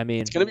 Right? I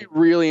mean, it's going to be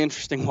really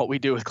interesting what we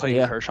do with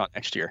Clayton Kershaw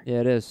next year.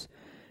 Yeah, it is.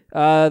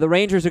 The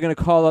Rangers are going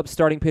to call up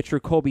starting pitcher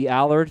Colby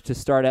Allard to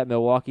start at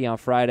Milwaukee on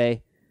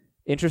Friday.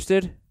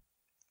 Interested?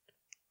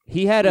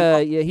 He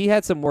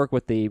had some work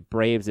with the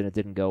Braves and it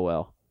didn't go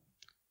well.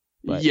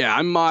 But. Yeah,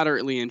 I'm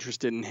moderately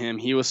interested in him.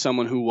 He was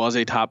someone who was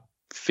a top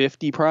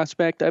 50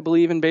 prospect, I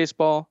believe, in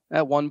baseball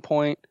at one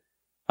point.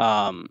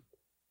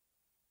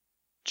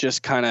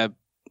 Just kind of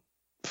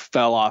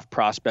fell off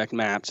prospect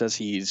maps as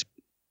he's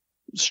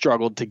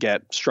struggled to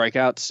get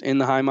strikeouts in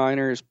the high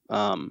minors.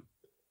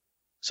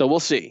 So we'll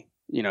see.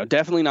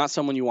 Definitely not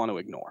someone you want to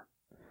ignore.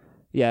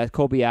 Yeah,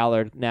 Colby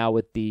Allard now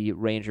with the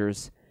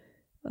Rangers.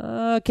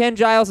 Ken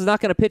Giles is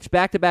not going to pitch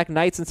back-to-back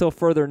nights until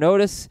further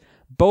notice.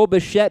 Bo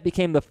Bichette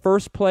became the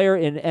first player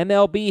in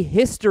MLB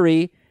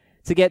history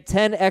to get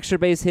 10 extra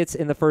base hits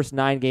in the first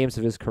 9 games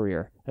of his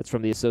career. That's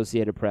from the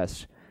Associated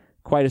Press.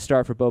 Quite a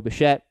start for Bo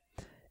Bichette.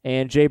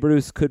 And Jay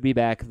Bruce could be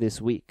back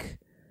this week.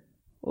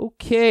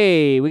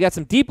 Okay, we got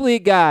some deep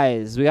league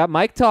guys. We got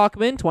Mike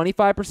Tauchman,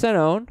 25%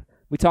 owned.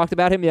 We talked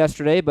about him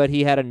yesterday, but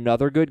he had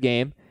another good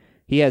game.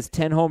 He has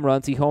 10 home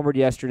runs. He homered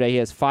yesterday. He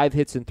has 5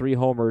 hits and 3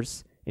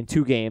 homers in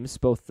 2 games,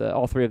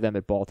 all 3 of them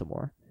at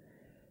Baltimore.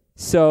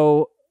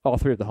 So, all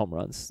 3 of the home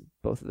runs,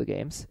 both of the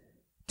games.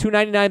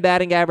 299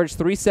 batting average,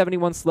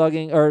 371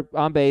 slugging, or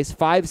on base,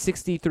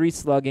 563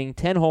 slugging,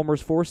 10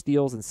 homers, 4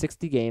 steals in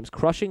 60 games,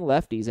 crushing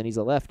lefties, and he's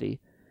a lefty.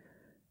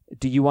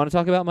 Do you want to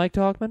talk about Mike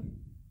Tauchman?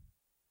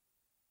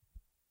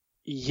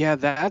 Yeah,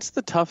 that's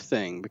the tough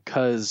thing,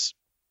 because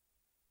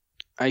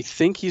I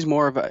think he's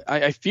more of a...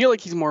 I feel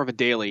like he's more of a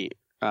daily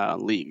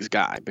leagues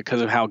guy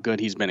because of how good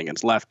he's been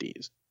against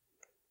lefties.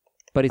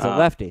 But he's a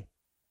lefty.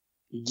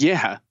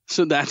 Yeah,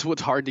 so that's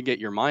what's hard to get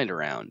your mind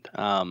around.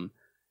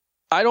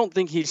 I don't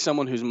think he's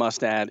someone who's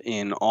must-add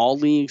in all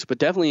leagues, but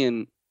definitely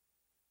in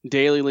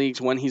daily leagues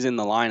when he's in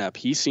the lineup,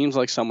 he seems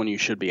like someone you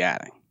should be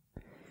adding.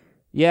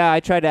 Yeah, I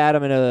tried to add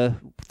him in a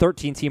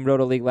 13-team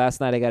Roto League last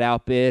night. I got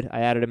outbid.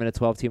 I added him in a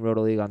 12-team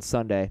Roto League on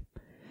Sunday.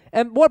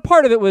 And what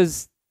part of it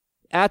was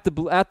at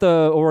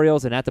the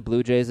Orioles and at the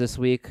Blue Jays this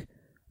week,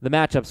 the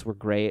matchups were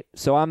great.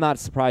 So I'm not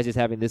surprised he's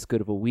having this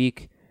good of a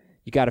week.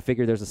 You got to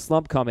figure there's a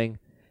slump coming.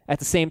 At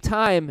the same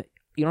time,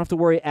 you don't have to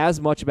worry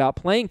as much about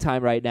playing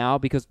time right now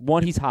because,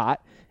 1, he's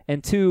hot,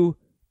 and 2,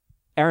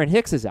 Aaron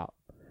Hicks is out.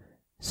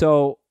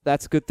 So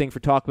that's a good thing for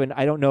Tauchman.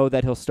 I don't know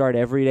that he'll start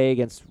every day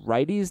against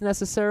righties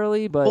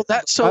necessarily, but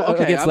against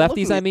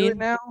lefties, I mean.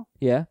 Now,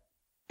 yeah.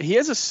 He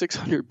has a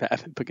 600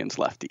 BABIP against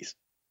lefties.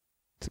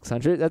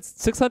 600?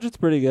 600's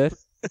pretty good.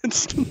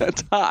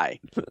 That's high.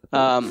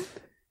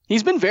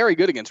 He's been very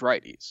good against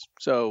righties.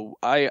 So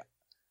I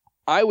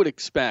would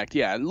expect,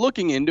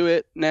 looking into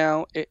it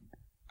now,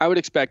 I would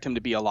expect him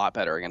to be a lot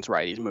better against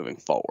righties moving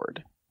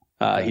forward.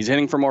 Okay. He's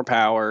hitting for more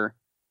power.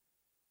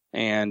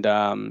 And,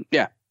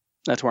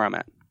 that's where I'm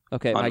at.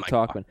 Okay, Mike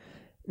Tauchman.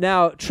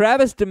 Now,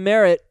 Travis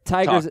Demerit,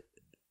 Tigers...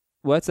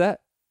 What's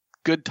that?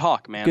 Good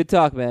talk, man. Good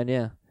talk, man,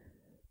 yeah.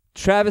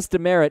 Travis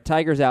Demerit,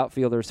 Tigers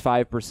outfielder, is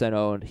 5%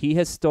 owned. He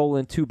has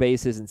stolen 2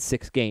 bases in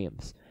 6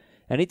 games.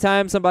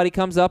 Anytime somebody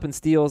comes up and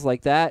steals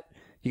like that,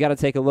 you got to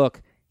take a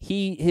look.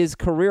 His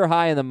career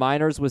high in the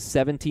minors was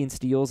 17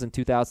 steals in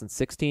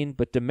 2016,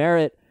 but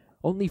Demerit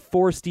only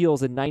 4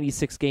 steals in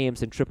 96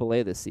 games in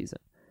AAA this season.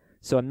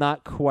 So I'm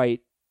not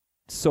quite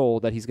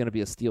sold that he's going to be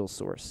a steal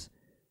source.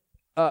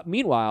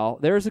 Meanwhile,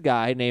 there's a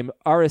guy named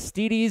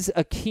Aristides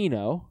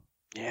Aquino.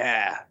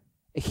 Yeah.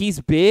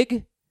 He's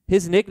big.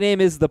 His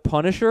nickname is the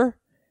Punisher.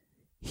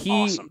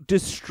 He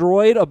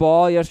destroyed a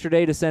ball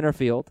yesterday to center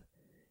field.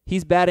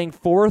 He's batting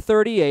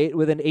 .438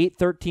 with an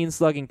 .813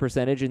 slugging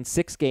percentage in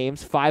 6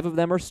 games. 5 of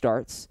them are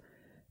starts.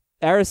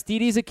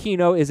 Aristides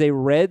Aquino is a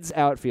Reds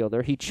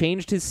outfielder. He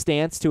changed his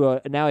stance to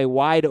now a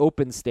wide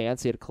open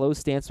stance. He had a closed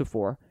stance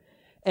before.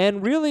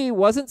 And really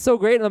wasn't so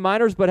great in the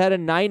minors, but had a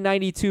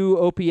 .992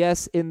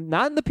 OPS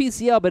not in the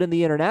PCL, but in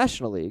the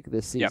International League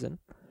this season.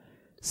 Yep.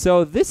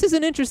 So this is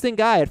an interesting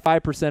guy at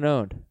 5%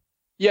 owned.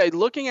 Yeah,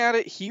 looking at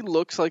it, he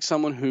looks like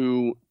someone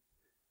who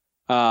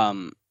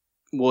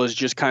was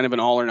just kind of an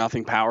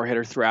all-or-nothing power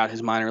hitter throughout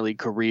his minor league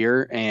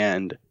career.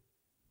 And,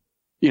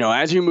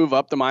 as you move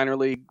up the minor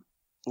league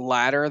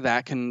ladder,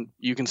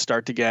 you can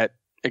start to get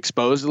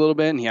exposed a little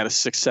bit. And he had a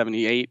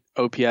 .678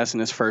 OPS in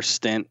his first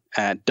stint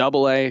at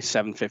AA,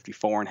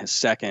 .754 in his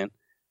second.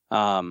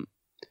 But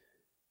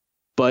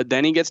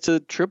then he gets to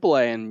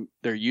AAA, and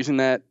they're using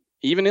that.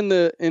 Even in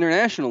the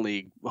International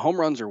League, home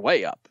runs are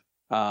way up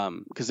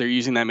because they're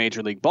using that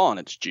major league ball, and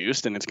it's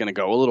juiced, and it's going to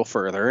go a little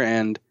further.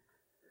 And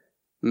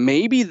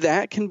maybe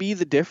that can be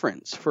the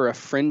difference for a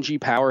fringy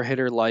power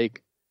hitter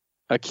like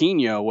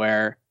Aquino,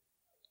 where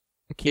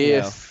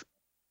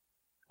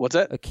what's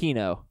that?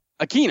 Aquino.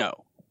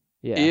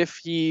 Yeah. If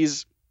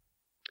he's,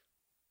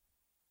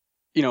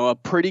 a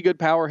pretty good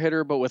power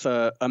hitter, but with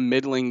a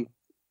middling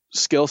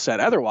skill set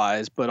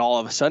otherwise, but all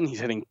of a sudden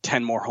he's hitting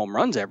 10 more home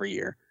runs every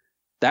year,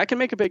 that can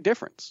make a big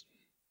difference.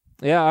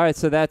 Yeah, all right,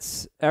 so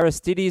that's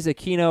Aristides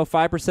Aquino,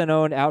 5%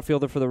 owned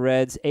outfielder for the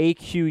Reds,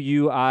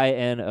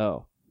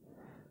 Aquino.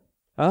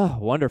 Oh,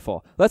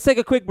 wonderful. Let's take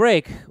a quick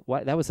break.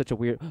 Why, that was such a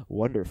weird...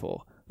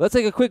 Wonderful. Let's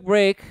take a quick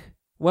break.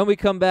 When we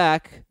come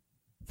back,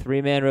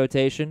 3-man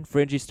rotation,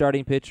 fringy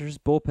starting pitchers,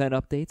 bullpen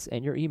updates,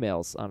 and your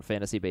emails on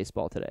Fantasy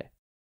Baseball today.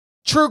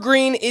 True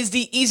Green is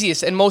the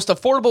easiest and most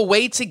affordable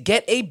way to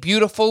get a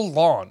beautiful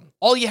lawn.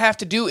 All you have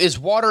to do is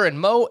water and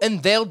mow,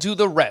 and they'll do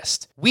the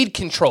rest. Weed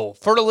control,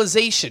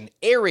 fertilization,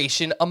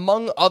 aeration,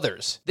 among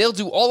others. They'll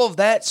do all of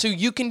that so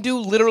you can do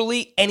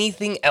literally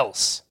anything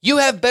else. You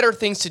have better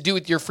things to do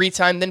with your free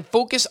time than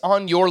focus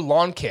on your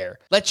lawn care.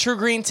 Let True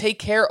Green take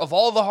care of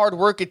all the hard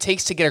work it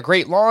takes to get a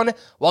great lawn,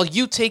 while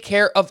you take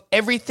care of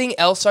everything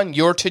else on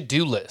your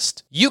to-do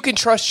list. You can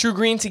trust True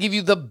Green to give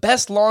you the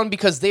best lawn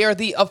because they are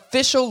the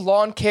official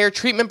lawn care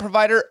treatment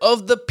provider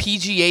of the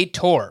PGA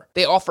Tour.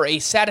 They offer a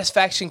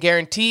satisfaction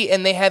guarantee,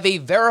 and they have a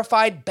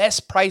verified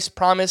best price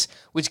promise,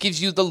 which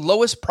gives you the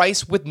lowest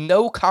price with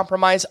no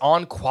compromise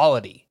on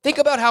quality. Think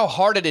about how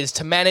hard it is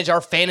to manage our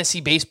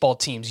fantasy baseball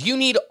teams. You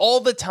need all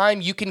the time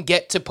you can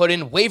get to put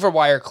in waiver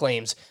wire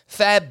claims,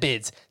 fab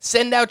bids,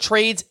 send out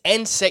trades,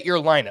 and set your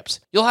lineups.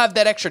 You'll have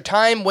that extra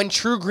time when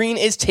True Green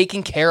is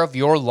taking care of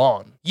your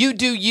lawn. You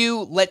do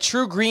you, let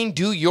True Green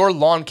do your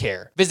lawn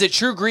care. Visit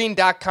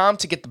truegreen.com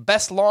to get the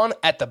best lawn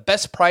at the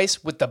best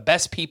price with the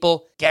best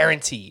people,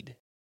 guaranteed.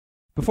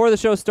 Before the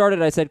show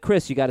started, I said,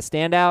 Chris, you got to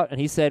stand out.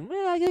 And he said,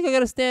 I think I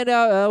got to stand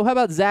out. How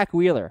about Zach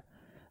Wheeler?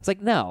 I was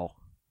like, no,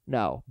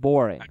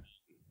 boring.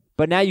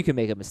 But now you can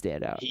make him a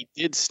standout. He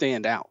did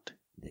stand out.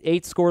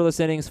 8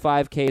 scoreless innings,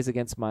 5 Ks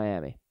against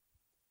Miami.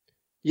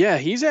 Yeah,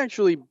 he's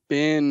actually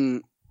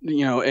been,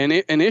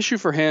 an issue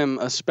for him,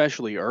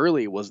 especially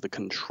early, was the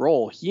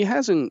control.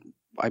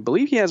 I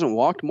believe he hasn't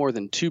walked more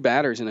than 2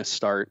 batters in a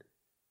start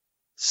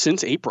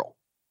since April,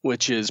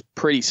 which is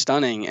pretty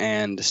stunning.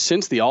 And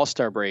since the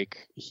All-Star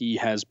break, he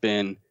has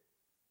been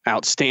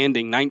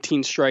outstanding.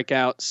 19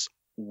 strikeouts,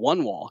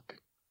 1 walk.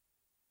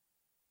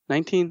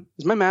 19?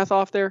 Is my math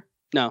off there?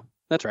 No,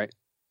 that's right.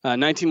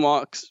 19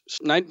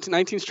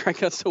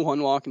 strikeouts to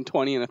 1 walk in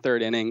 20 and a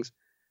third innings.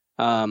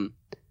 And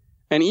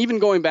even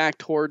going back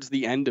towards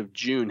the end of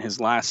June,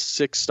 his last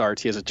 6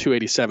 starts, he has a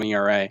 2.87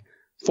 ERA,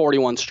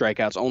 41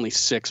 strikeouts, only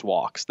 6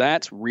 walks.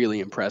 That's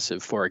really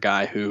impressive for a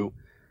guy who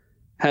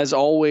has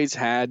always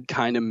had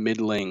kind of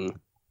middling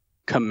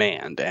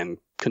command and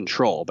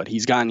control, but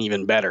he's gotten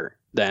even better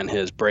than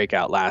his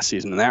breakout last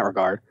season in that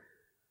regard.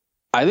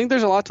 I think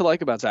there's a lot to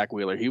like about Zach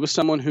Wheeler. He was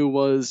someone who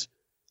was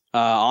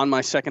on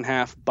my second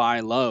half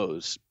buy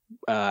lows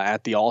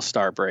at the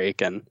All-Star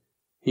break, and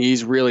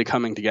he's really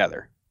coming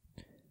together.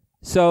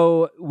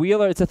 So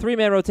Wheeler, it's a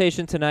 3-man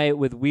rotation tonight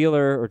with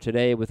Wheeler,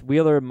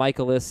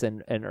 Michaelis,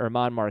 and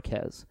Herman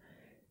Marquez.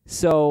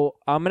 So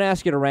I'm going to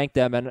ask you to rank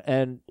them.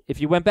 And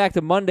if you went back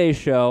to Monday's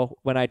show,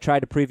 when I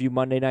tried to preview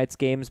Monday night's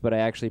games, but I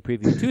actually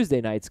previewed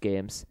Tuesday night's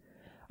games,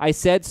 I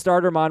said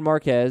start Herman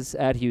Marquez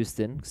at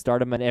Houston,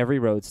 start him on every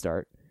road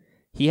start.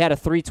 He had a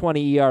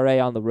 3.20 ERA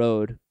on the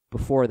road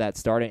before that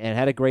start, and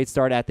had a great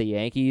start at the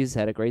Yankees,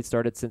 had a great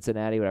start at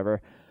Cincinnati,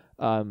 whatever.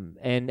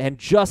 And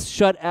just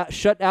shut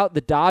out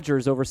the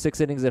Dodgers over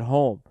 6 innings at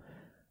home.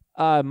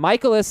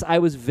 Michaelis, I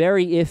was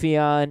very iffy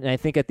on, and I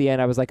think at the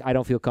end I was like, I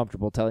don't feel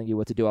comfortable telling you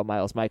what to do on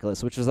Miles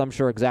Michaelis, which is, I'm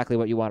sure, exactly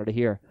what you wanted to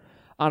hear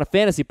on a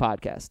fantasy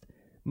podcast.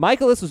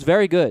 Michaelis was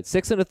very good.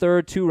 6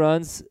 1/3, 2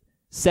 runs,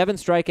 7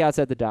 strikeouts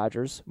at the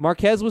Dodgers.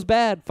 Marquez was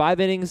bad. 5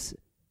 innings,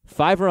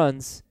 5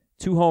 runs,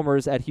 2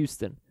 homers at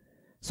Houston.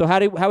 So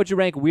how would you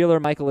rank Wheeler,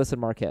 Michaelis, and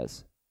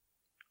Marquez?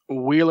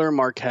 Wheeler,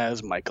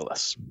 Marquez,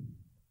 Michaelis.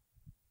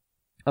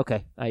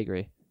 Okay, I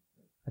agree.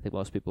 I think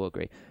most people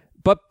agree.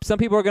 But some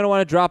people are going to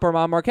want to drop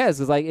Armand Marquez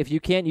because, like, if you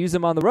can't use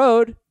him on the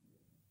road,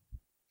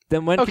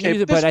 then when can you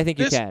use it? But I think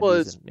you can. This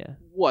was, use him, yeah.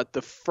 what,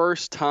 the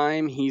first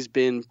time he's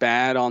been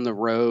bad on the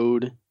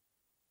road?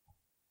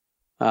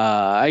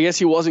 I guess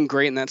he wasn't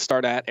great in that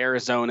start at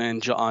Arizona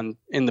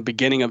in the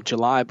beginning of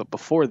July, but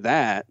before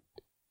that,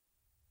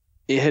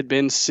 it had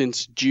been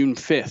since June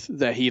 5th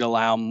that he'd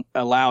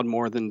allowed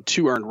more than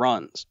 2 earned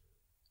runs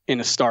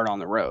in a start on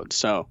the road.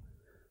 So,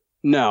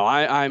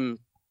 no,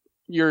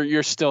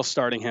 you're still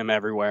starting him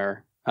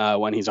everywhere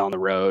when he's on the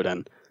road,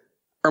 and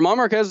Armand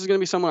Marquez is going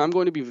to be someone I'm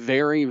going to be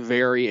very,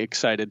 very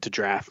excited to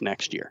draft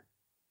next year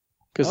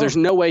because there's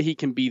no way he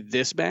can be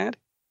this bad.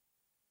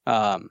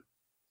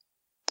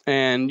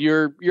 And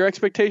your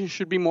expectation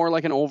should be more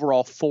like an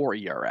overall 4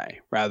 ERA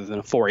rather than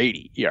a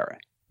 4.80 ERA.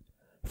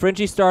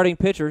 Fringy starting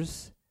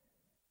pitchers.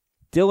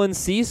 Dylan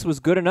Cease was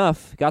good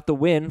enough. Got the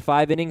win.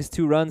 5 innings,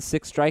 2 runs,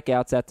 6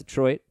 strikeouts at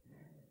Detroit.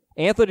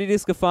 Anthony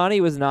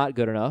DeSclafani was not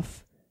good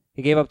enough.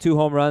 He gave up 2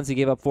 home runs. He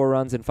gave up 4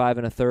 runs in 5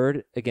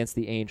 1/3 against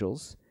the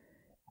Angels.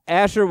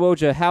 Asher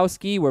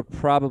Wojciechowski, we're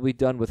probably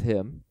done with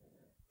him.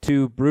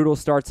 2 brutal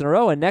starts in a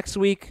row. And next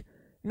week,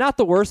 not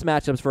the worst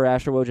matchups for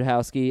Asher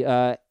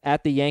Wojciechowski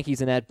at the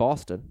Yankees and at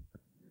Boston.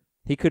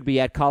 He could be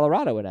at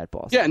Colorado and at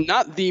Boston. Yeah,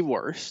 not the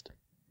worst.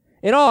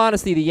 In all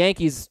honesty, the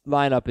Yankees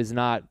lineup is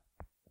not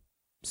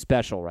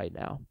special right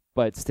now.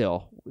 But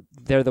still,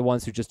 they're the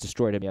ones who just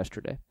destroyed him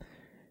yesterday.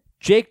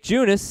 Jake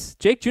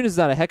Junis is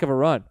on a heck of a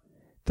run.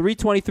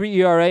 3.23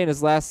 ERA in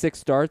his last 6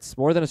 starts,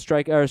 more than a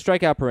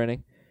strikeout per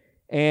inning.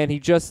 And he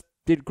just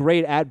did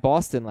great at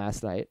Boston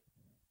last night.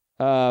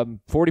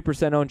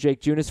 40% owned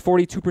Jake Junis,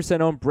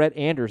 42% owned Brett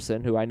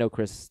Anderson, who I know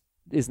Chris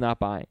is not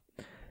buying.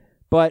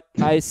 But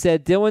I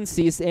said Dylan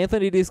Cease,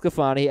 Anthony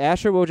DeSclafani,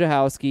 Asher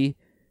Wojciechowski,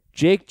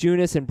 Jake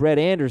Junis, and Brett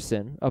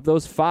Anderson. Of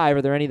those 5,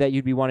 are there any that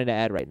you'd be wanting to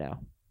add right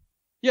now?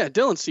 Yeah,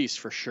 Dylan Cease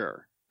for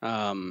sure.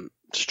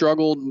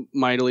 Struggled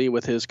mightily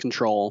with his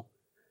control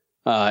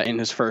in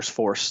his first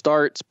 4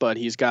 starts, but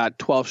he's got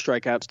 12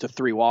 strikeouts to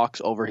 3 walks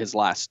over his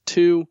last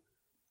 2.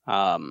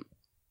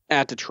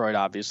 At Detroit,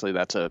 obviously,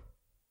 that's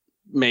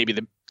maybe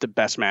the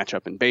best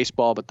matchup in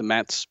baseball, but the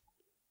Mets,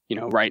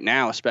 right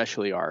now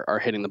especially are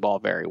hitting the ball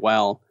very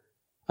well.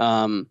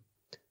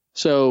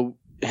 So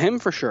him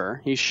for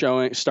sure, he's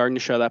starting to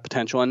show that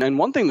potential. And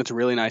one thing that's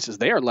really nice is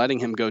they are letting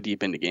him go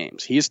deep into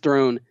games. He's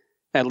thrown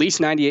at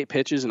least 98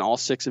 pitches in all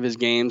 6 of his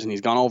games, and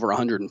he's gone over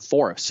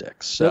 104 of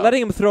 6. So. They're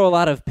letting him throw a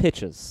lot of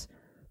pitches,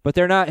 but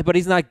they're not. But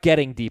he's not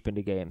getting deep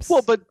into games.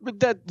 Well, but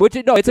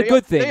it's a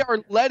good thing. They are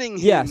letting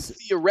him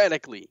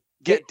theoretically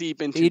get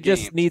deep into games. He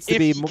just needs to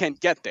he can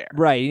get there.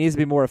 Right, he needs to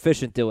be more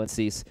efficient, Dylan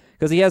Cease,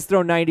 because he has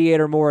thrown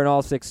 98 or more in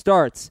all 6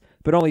 starts,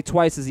 but only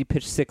twice has he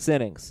pitched 6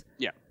 innings.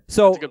 Yeah.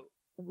 So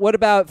what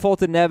about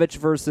Fulton Nevich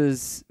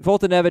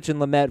and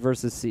Lamet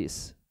versus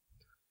Cease?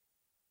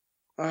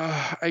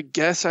 I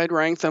guess I'd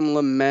rank them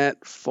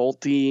Lamet,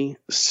 Fulte,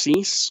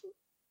 Cease.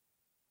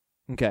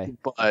 Okay.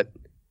 But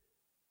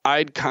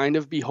I'd kind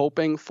of be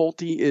hoping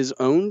Fulte is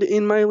owned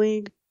in my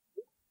league,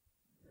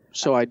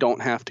 so I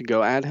don't have to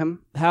go add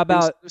him. How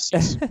about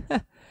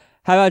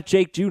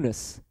Jake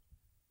Junis?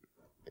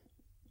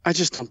 I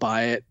just don't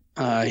buy it.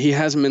 He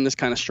hasn't been this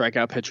kind of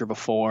strikeout pitcher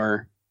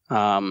before.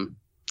 I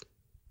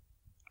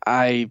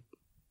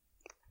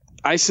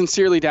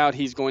sincerely doubt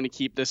he's going to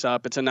keep this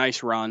up. It's a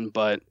nice run,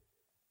 but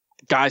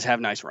guys have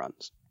nice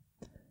runs.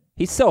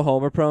 He's so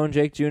homer prone,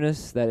 Jake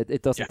Junis, that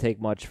it doesn't take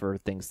much for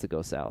things to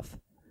go south.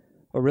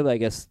 Or really, I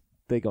guess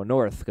they go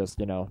north because,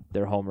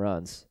 they're home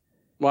runs.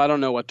 Well, I don't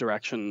know what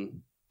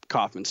direction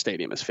Kauffman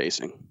Stadium is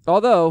facing.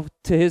 Although,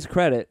 to his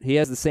credit, he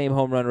has the same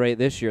home run rate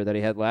this year that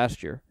he had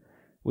last year,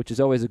 which is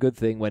always a good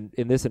thing when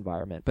in this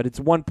environment. But it's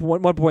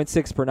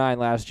 1.6 per 9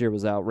 last year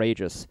was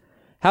outrageous.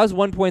 How's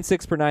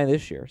 1.6 per 9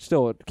 this year?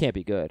 Still, it can't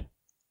be good.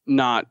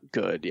 Not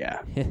good,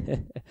 yeah.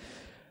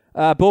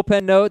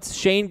 Bullpen notes,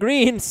 Shane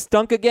Green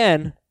stunk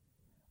again.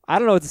 I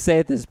don't know what to say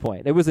at this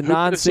point. It was a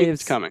non-save.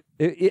 It's coming.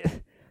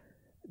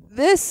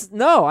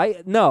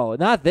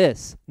 Not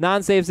this.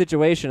 Non-save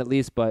situation at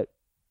least, but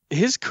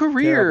his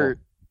career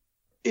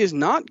is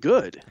not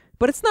good.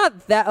 But it's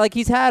not that, like,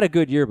 he's had a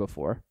good year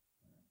before.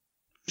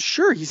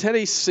 Sure, he's had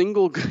a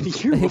single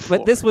good year before.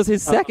 But this was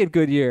his second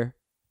good year.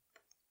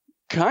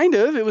 Kind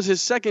of. It was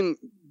his second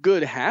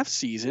good half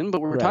season, but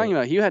we're talking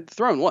about he had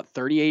thrown,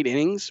 38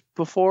 innings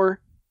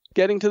before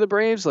getting to the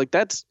Braves? Like,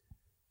 that's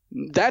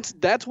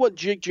what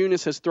Jake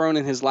Junis has thrown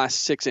in his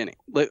last 6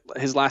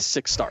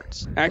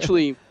 starts.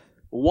 Actually,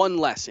 1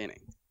 less inning.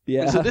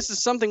 Yeah. And so this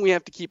is something we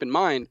have to keep in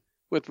mind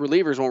with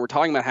relievers when we're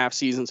talking about half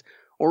seasons,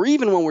 or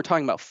even when we're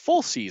talking about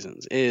full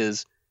seasons,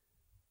 is...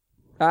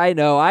 I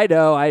know. We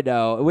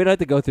don't have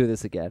to go through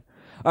this again.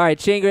 All right,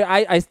 Shane Green,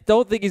 I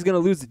don't think he's going to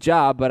lose the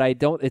job, but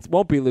it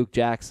won't be Luke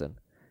Jackson.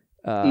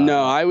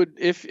 No, I would,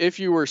 if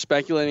you were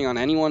speculating on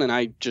anyone, and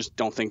I just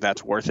don't think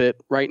that's worth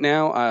it right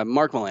now,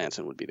 Mark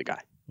Melancon would be the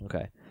guy.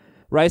 Okay.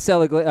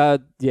 Raisel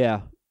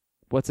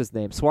what's his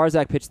name?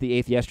 Swarzak pitched the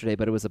 8th yesterday,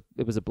 but it was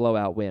a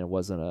blowout win. It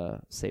wasn't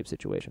a save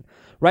situation.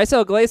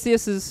 Raisel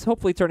Iglesias is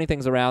hopefully turning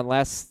things around.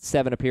 Last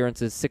 7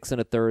 appearances, 6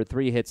 1/3,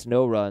 3 hits,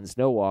 no runs,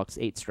 no walks,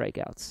 8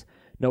 strikeouts.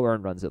 No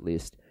earned runs, at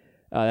least.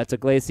 That's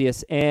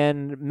Iglesias.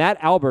 And Matt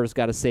Albers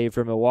got a save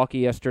for Milwaukee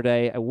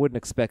yesterday. I wouldn't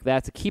expect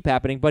that to keep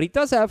happening, but he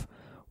does have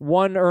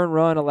 1 earned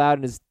run allowed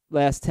in his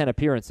last 10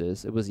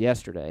 appearances. It was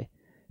yesterday.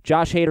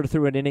 Josh Hader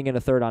threw an inning and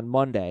a third on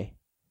Monday.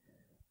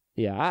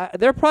 Yeah,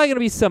 there are probably going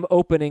to be some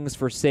openings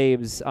for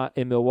saves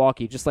in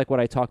Milwaukee, just like what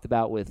I talked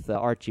about with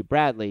Archie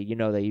Bradley. You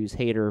know, they use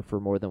Hader for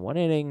more than 1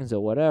 innings or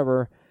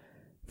whatever.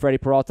 Freddie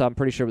Peralta, I'm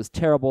pretty sure, was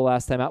terrible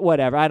last time out.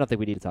 Whatever, I don't think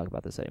we need to talk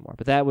about this anymore.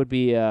 But that would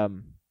be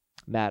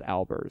Matt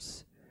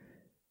Albers.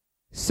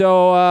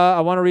 So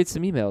I want to read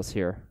some emails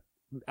here.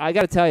 I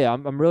got to tell you,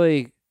 I'm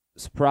really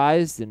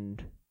surprised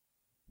and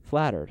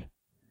flattered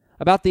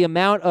about the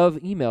amount of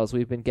emails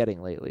we've been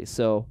getting lately.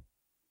 So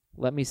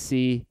let me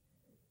see.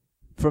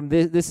 From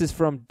this is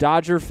from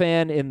Dodger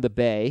fan in the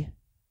Bay.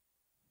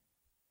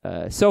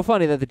 So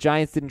funny that the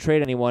Giants didn't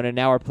trade anyone and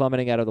now are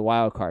plummeting out of the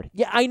wild card.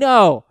 Yeah, I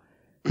know.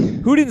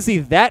 Who didn't see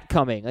that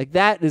coming? Like,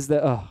 that is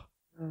the...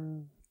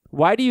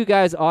 Why do you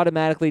guys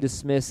automatically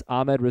dismiss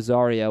Ahmed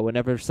Rosario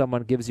whenever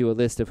someone gives you a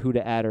list of who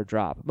to add or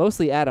drop?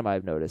 Mostly Adam,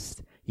 I've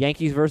noticed.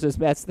 Yankees versus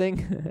Mets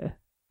thing?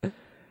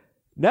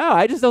 No,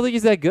 I just don't think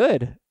he's that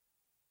good.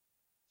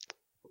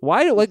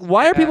 Why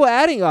are people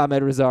adding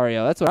Ahmed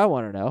Rosario? That's what I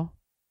want to know.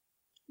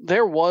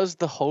 There was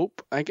the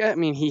hope. There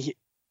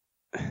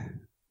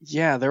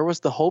was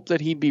the hope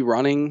that he'd be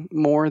running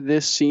more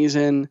this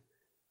season.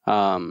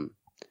 I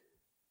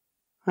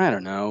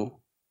don't know.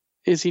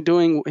 Is he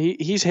doing?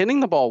 He's hitting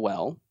the ball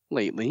well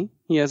lately.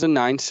 He has a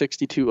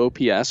 962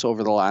 OPS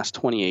over the last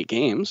 28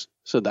 games,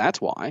 so that's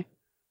why.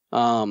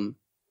 But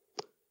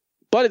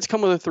it's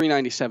come with a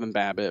 397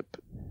 BABIP.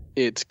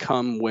 It's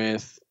come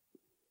with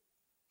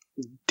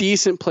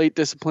decent plate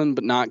discipline,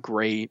 but not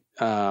great,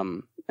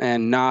 and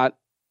not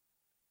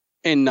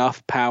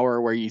enough power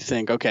where you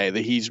think, okay,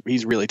 that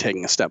he's really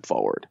taking a step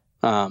forward.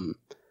 So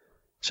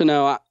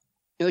no,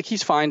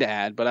 he's fine to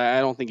add, but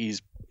I don't think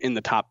he's in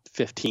the top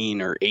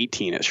 15 or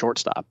 18 at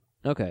shortstop.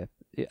 Okay,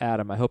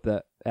 Adam, I hope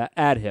that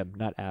add him,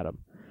 not Adam.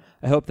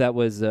 I hope that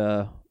was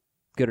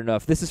good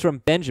enough. This is from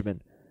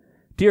Benjamin.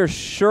 Dear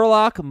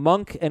Sherlock,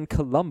 Monk, and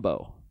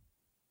Columbo.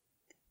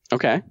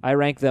 Okay. I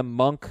rank them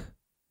Monk,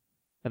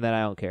 and then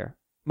I don't care.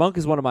 Monk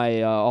is one of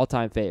my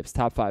all-time faves,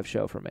 top 5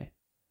 show for me.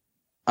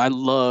 I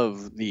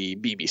love the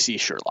BBC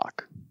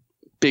Sherlock.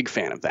 Big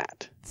fan of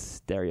that.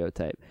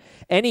 Stereotype.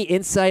 Any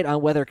insight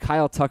on whether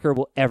Kyle Tucker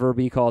will ever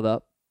be called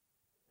up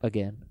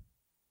again?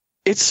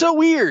 It's so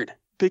weird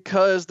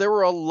because there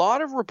were a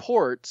lot of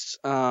reports.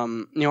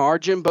 Our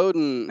Jim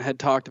Bowden had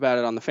talked about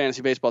it on the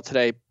Fantasy Baseball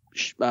Today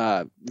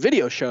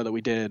video show that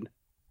we did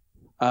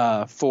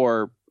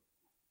for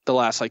the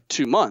last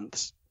 2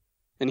 months.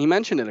 And he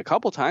mentioned it a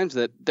couple times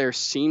that there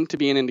seemed to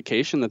be an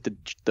indication that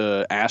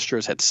the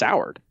Astros had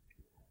soured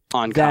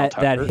on Kyle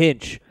Tucker. That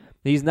Hinch.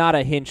 He's not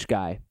a Hinch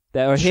guy.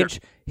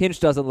 Hinch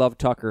doesn't love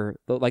Tucker.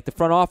 Like, the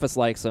front office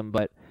likes him,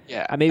 but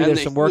maybe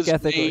there's some work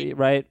ethic,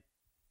 right?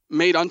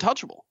 Made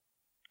untouchable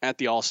at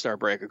the All-Star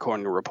break,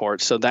 according to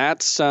reports. So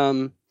that's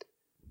that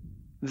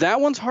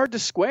one's hard to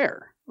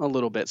square a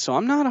little bit. So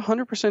I'm not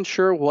 100%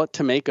 sure what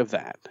to make of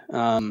that.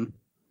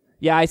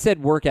 Yeah, I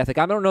said work ethic.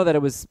 I don't know that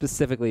it was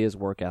specifically his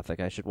work ethic.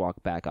 I should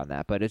walk back on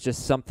that. But it's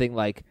just something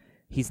like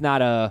he's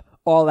not a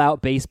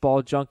all-out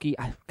baseball junkie.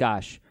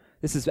 Gosh,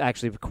 this is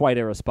actually quite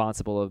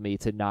irresponsible of me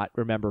to not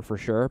remember for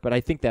sure. But I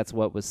think that's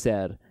what was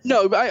said.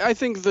 No, I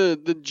think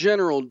the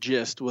general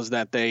gist was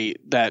that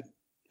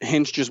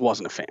Hinch just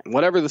wasn't a fan.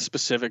 Whatever the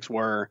specifics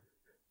were,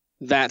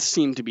 that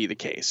seemed to be the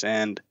case.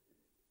 And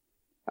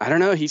I don't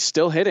know, he's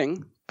still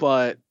hitting,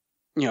 but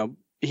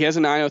he has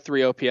a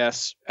 903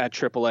 OPS at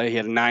AAA. He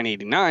had a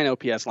 989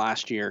 OPS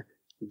last year.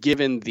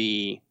 Given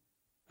the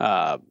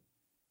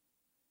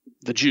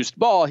juiced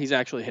ball, he's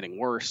actually hitting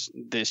worse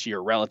this year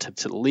relative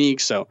to the league.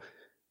 So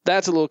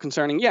that's a little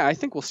concerning. Yeah, I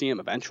think we'll see him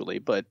eventually,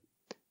 but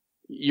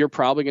you're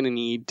probably going to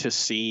need to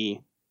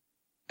see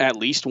at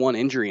least one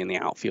injury in the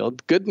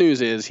outfield. Good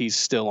news is he's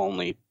still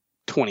only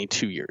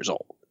 22 years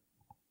old.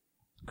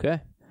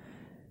 Okay.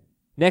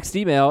 Next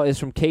email is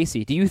from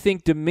Casey. Do you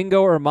think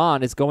Domingo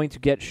Germán is going to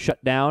get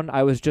shut down?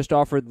 I was just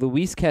offered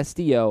Luis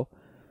Castillo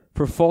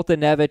for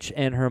Foltynewicz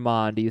and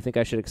Germán. Do you think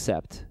I should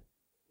accept?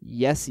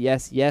 Yes,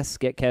 yes, yes,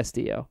 get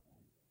Castillo.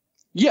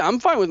 Yeah, I'm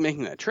fine with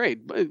making that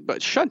trade,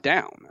 but shut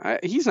down.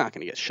 He's not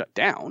going to get shut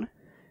down.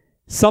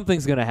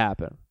 Something's going to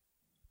happen.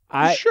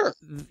 Sure.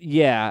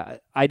 Yeah,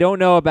 I don't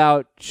know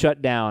about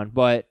shut down,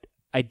 but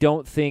I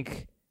don't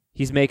think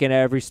he's making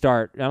every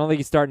start. I don't think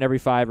he's starting every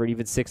 5 or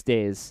even 6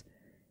 days.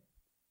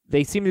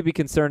 They seem to be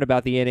concerned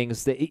about the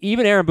innings.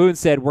 Even Aaron Boone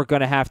said we're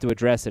going to have to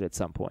address it at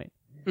some point.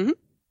 Mm-hmm.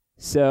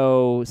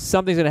 So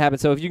something's going to happen.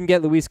 So if you can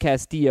get Luis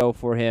Castillo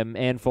for him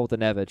and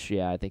Foltynewicz,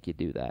 yeah, I think you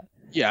do that.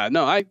 Yeah,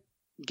 no,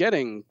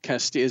 getting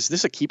Castillo, is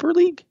this a keeper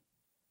league?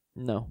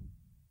 No.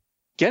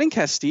 Getting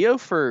Castillo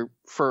for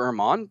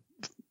Germán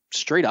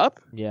straight up?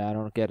 Yeah, I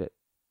don't get it.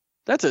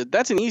 That's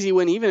an easy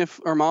win, even if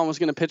Armand was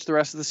going to pitch the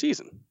rest of the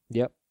season.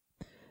 Yep.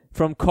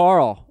 From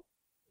Carl,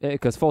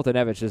 because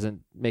Fulton-Evich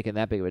isn't making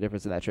that big of a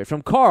difference in that trade.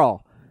 From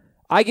Carl,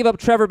 I give up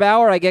Trevor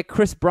Bauer. I get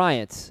Chris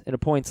Bryant in a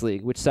points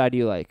league. Which side do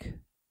you like?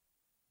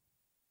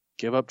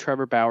 Give up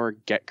Trevor Bauer,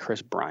 get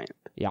Chris Bryant.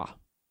 Yeah.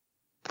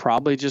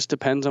 Probably just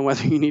depends on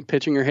whether you need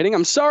pitching or hitting.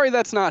 I'm sorry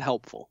that's not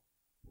helpful.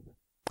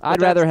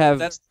 I'd rather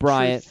have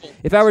Bryant.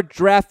 If I were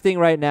drafting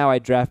right now,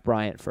 I'd draft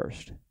Bryant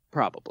first.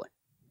 Probably.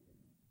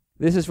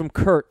 This is from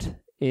Kurt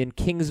in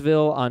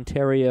Kingsville,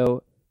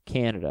 Ontario,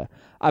 Canada.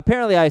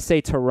 Apparently, I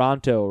say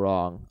Toronto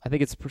wrong. I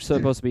think it's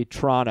supposed to be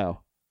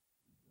Toronto.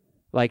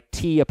 Like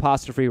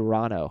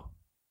T''Rano.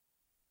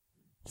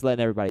 Just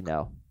letting everybody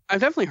know.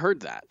 I've definitely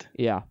heard that.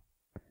 Yeah.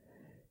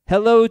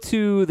 Hello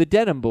to the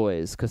Denim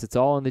Boys, because it's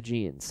all in the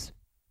genes.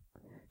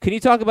 Can you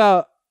talk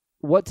about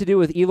what to do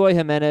with Eloy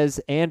Jimenez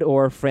and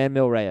or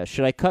Franmil Reyes?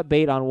 Should I cut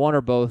bait on one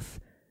or both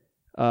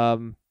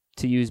to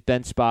use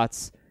bench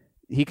spots?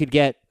 He could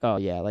get,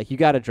 you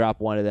got to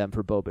drop one of them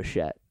for Bo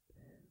Bichette.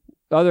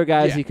 Other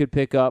guys he could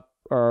pick up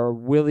are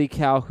Willie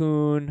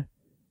Calhoun,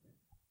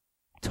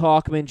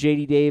 Talkman,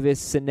 J.D.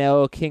 Davis,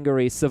 Sanel,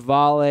 Kingery,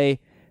 Savale,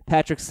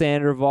 Patrick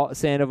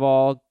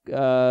Sandoval,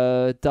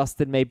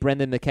 Dustin May,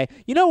 Brendan McKay.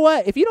 You know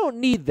what? If you don't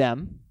need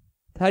them,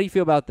 how do you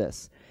feel about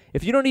this?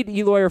 If you don't need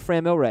Eloy or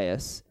Franmil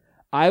Reyes,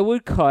 I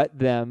would cut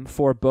them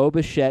for Bo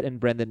Bichette and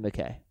Brendan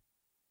McKay.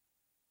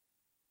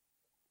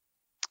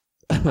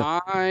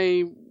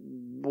 I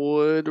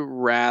would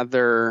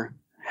rather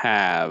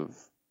have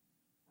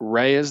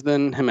Reyes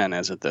than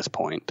Jimenez at this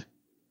point.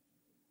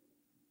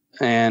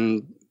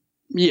 And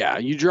yeah,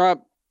 you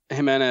drop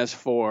Jimenez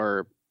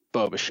for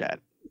Bo Bichette.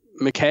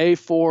 McKay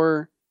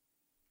for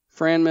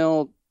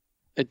Franmil,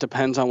 it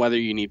depends on whether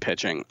you need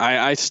pitching.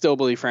 I still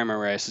believe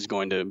Franmil Reyes is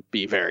going to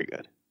be very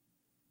good.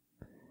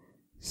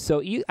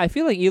 So I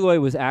feel like Eloy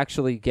was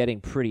actually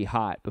getting pretty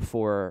hot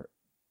before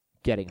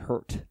getting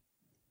hurt.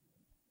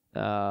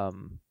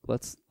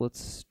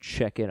 Let's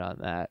check in on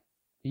that.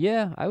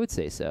 Yeah, I would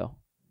say so.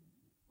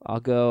 I'll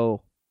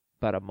go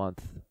about a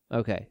month.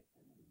 Okay.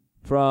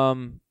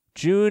 From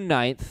June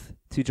 9th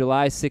to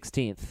July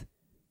 16th,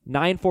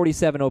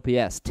 947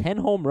 OPS, 10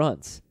 home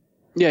runs.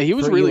 Yeah, he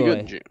was really good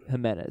in June.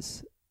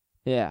 Jimenez.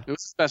 Yeah. It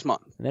was his best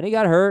month. And then he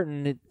got hurt,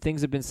 and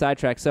things have been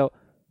sidetracked. So,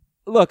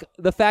 look,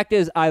 the fact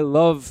is I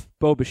love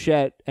Bo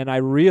Bichette, and I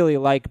really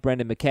like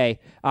Brendan McKay.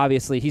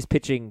 Obviously, he's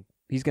going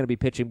to be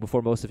pitching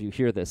before most of you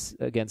hear this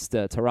against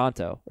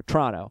Toronto.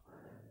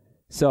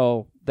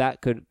 So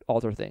that could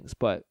alter things.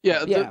 But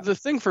the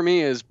thing for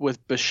me is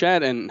with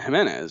Bichette and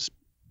Jimenez,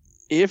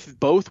 if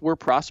both were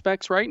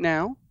prospects right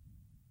now,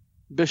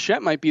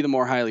 Bichette might be the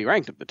more highly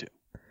ranked of the two.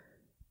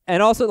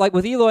 And also, like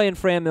with Eloy and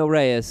Franmil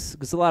Reyes,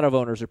 because a lot of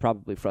owners are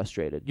probably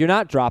frustrated, you're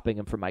not dropping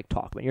him for Mike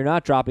Talkman. You're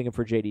not dropping him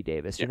for J.D.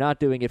 Davis. You're not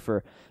doing it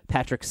for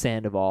Patrick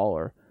Sandoval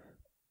or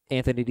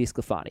Anthony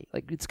DeSclafani.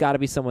 Like, it's got to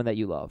be someone that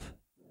you love.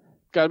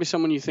 Got to be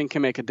someone you think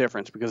can make a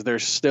difference, because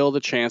there's still the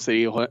chance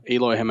that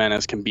Eloy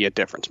Jimenez can be a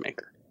difference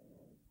maker.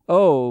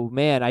 Oh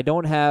man, I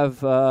don't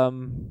have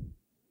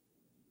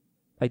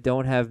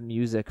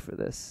music for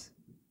this.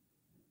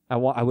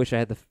 I wish I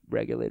had the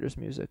regulators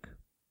music.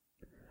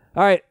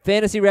 All right,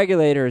 fantasy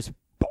regulators.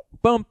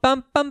 Bum,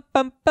 bum, bum,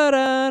 bum,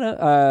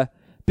 ba-da-da.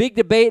 Big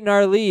debate in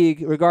our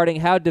league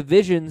regarding how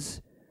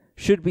divisions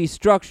should be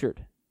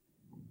structured.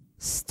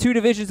 2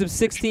 divisions of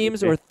 6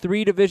 teams or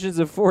 3 divisions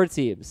of 4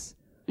 teams.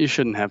 You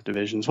shouldn't have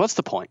divisions. What's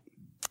the point?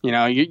 You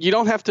know, you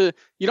don't have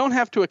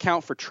to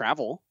account for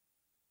travel,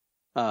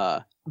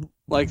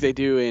 like they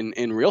do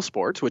in real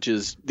sports, which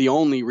is the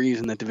only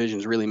reason that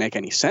divisions really make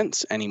any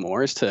sense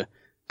anymore, is to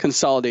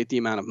consolidate the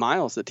amount of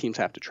miles that teams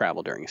have to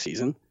travel during a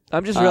season.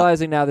 I'm just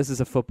realizing now this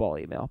is a football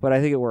email, but I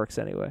think it works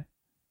anyway.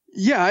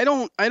 Yeah, I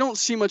don't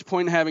see much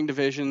point in having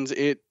divisions.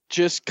 It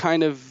just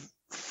kind of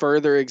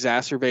further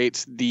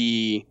exacerbates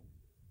the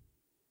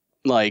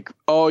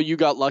you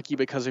got lucky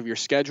because of your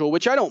schedule,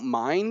 which I don't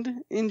mind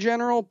in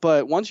general,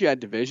 but once you add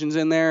divisions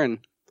in there and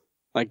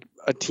like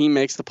a team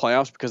makes the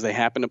playoffs because they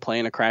happen to play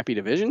in a crappy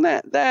division,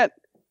 that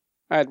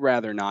I'd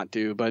rather not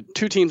do, but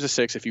 2 teams of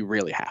 6 if you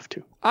really have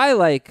to. I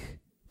like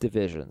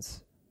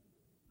divisions.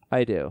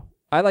 I do.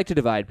 I like to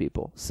divide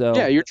people. So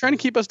yeah, you're trying to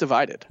keep us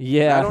divided.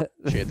 Yeah, I don't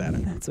appreciate that.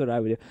 That's what I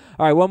would do.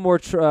 All right, one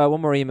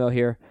more email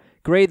here.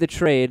 Grade the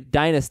trade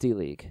Dynasty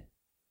League,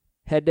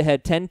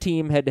 head-to-head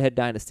 10-team head-to-head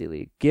Dynasty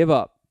League. Give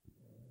up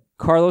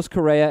Carlos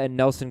Correa and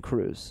Nelson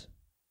Cruz.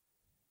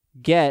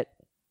 Get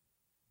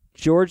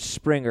George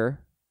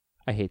Springer.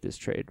 I hate this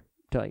trade. I'm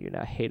telling you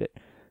now, I hate it.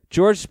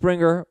 George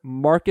Springer,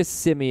 Marcus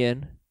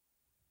Simeon,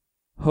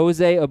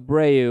 Jose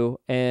Abreu,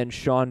 and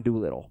Sean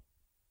Doolittle.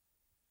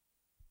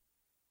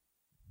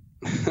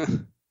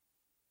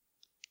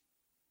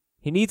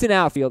 He needs an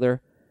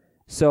outfielder,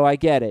 so I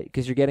get it,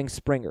 because you're getting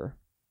Springer.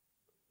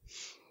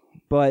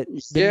 But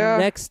the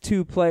next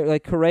 2 players,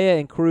 like Correa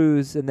and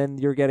Cruz, and then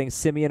you're getting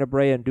Simeon,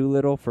 Abreu, and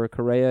Doolittle for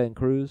Correa and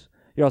Cruz.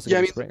 You're also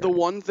getting Springer. The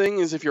one thing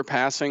is if you're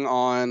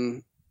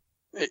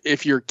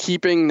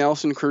keeping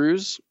Nelson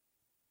Cruz,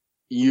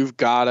 you've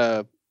got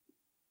to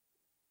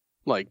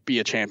like be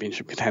a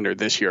championship contender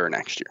this year or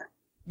next year.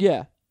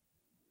 Yeah.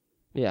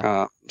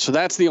 Yeah. So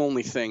that's the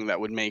only thing that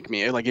would make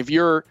me like if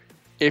you're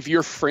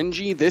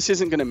fringy, this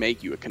isn't going to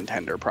make you a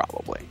contender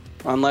probably,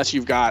 unless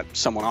you've got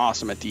someone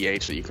awesome at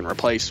DH that you can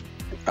replace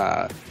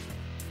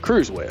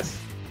Cruz with.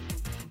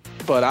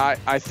 But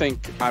I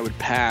think I would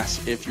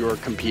pass if you're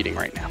competing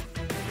right now.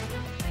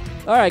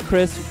 All right,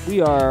 Chris,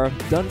 we are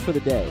done for the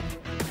day.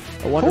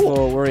 A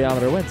wonderful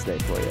Worryometer Wednesday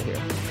for you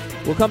here.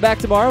 We'll come back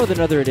tomorrow with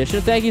another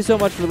edition. Thank you so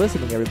much for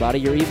listening, everybody.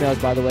 Your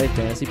emails, by the way,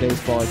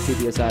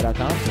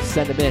 fantasybaseball@cbsi.com. So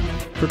send them in.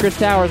 For Chris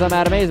Towers, I'm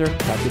Adam Azer.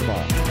 Talk to you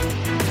tomorrow.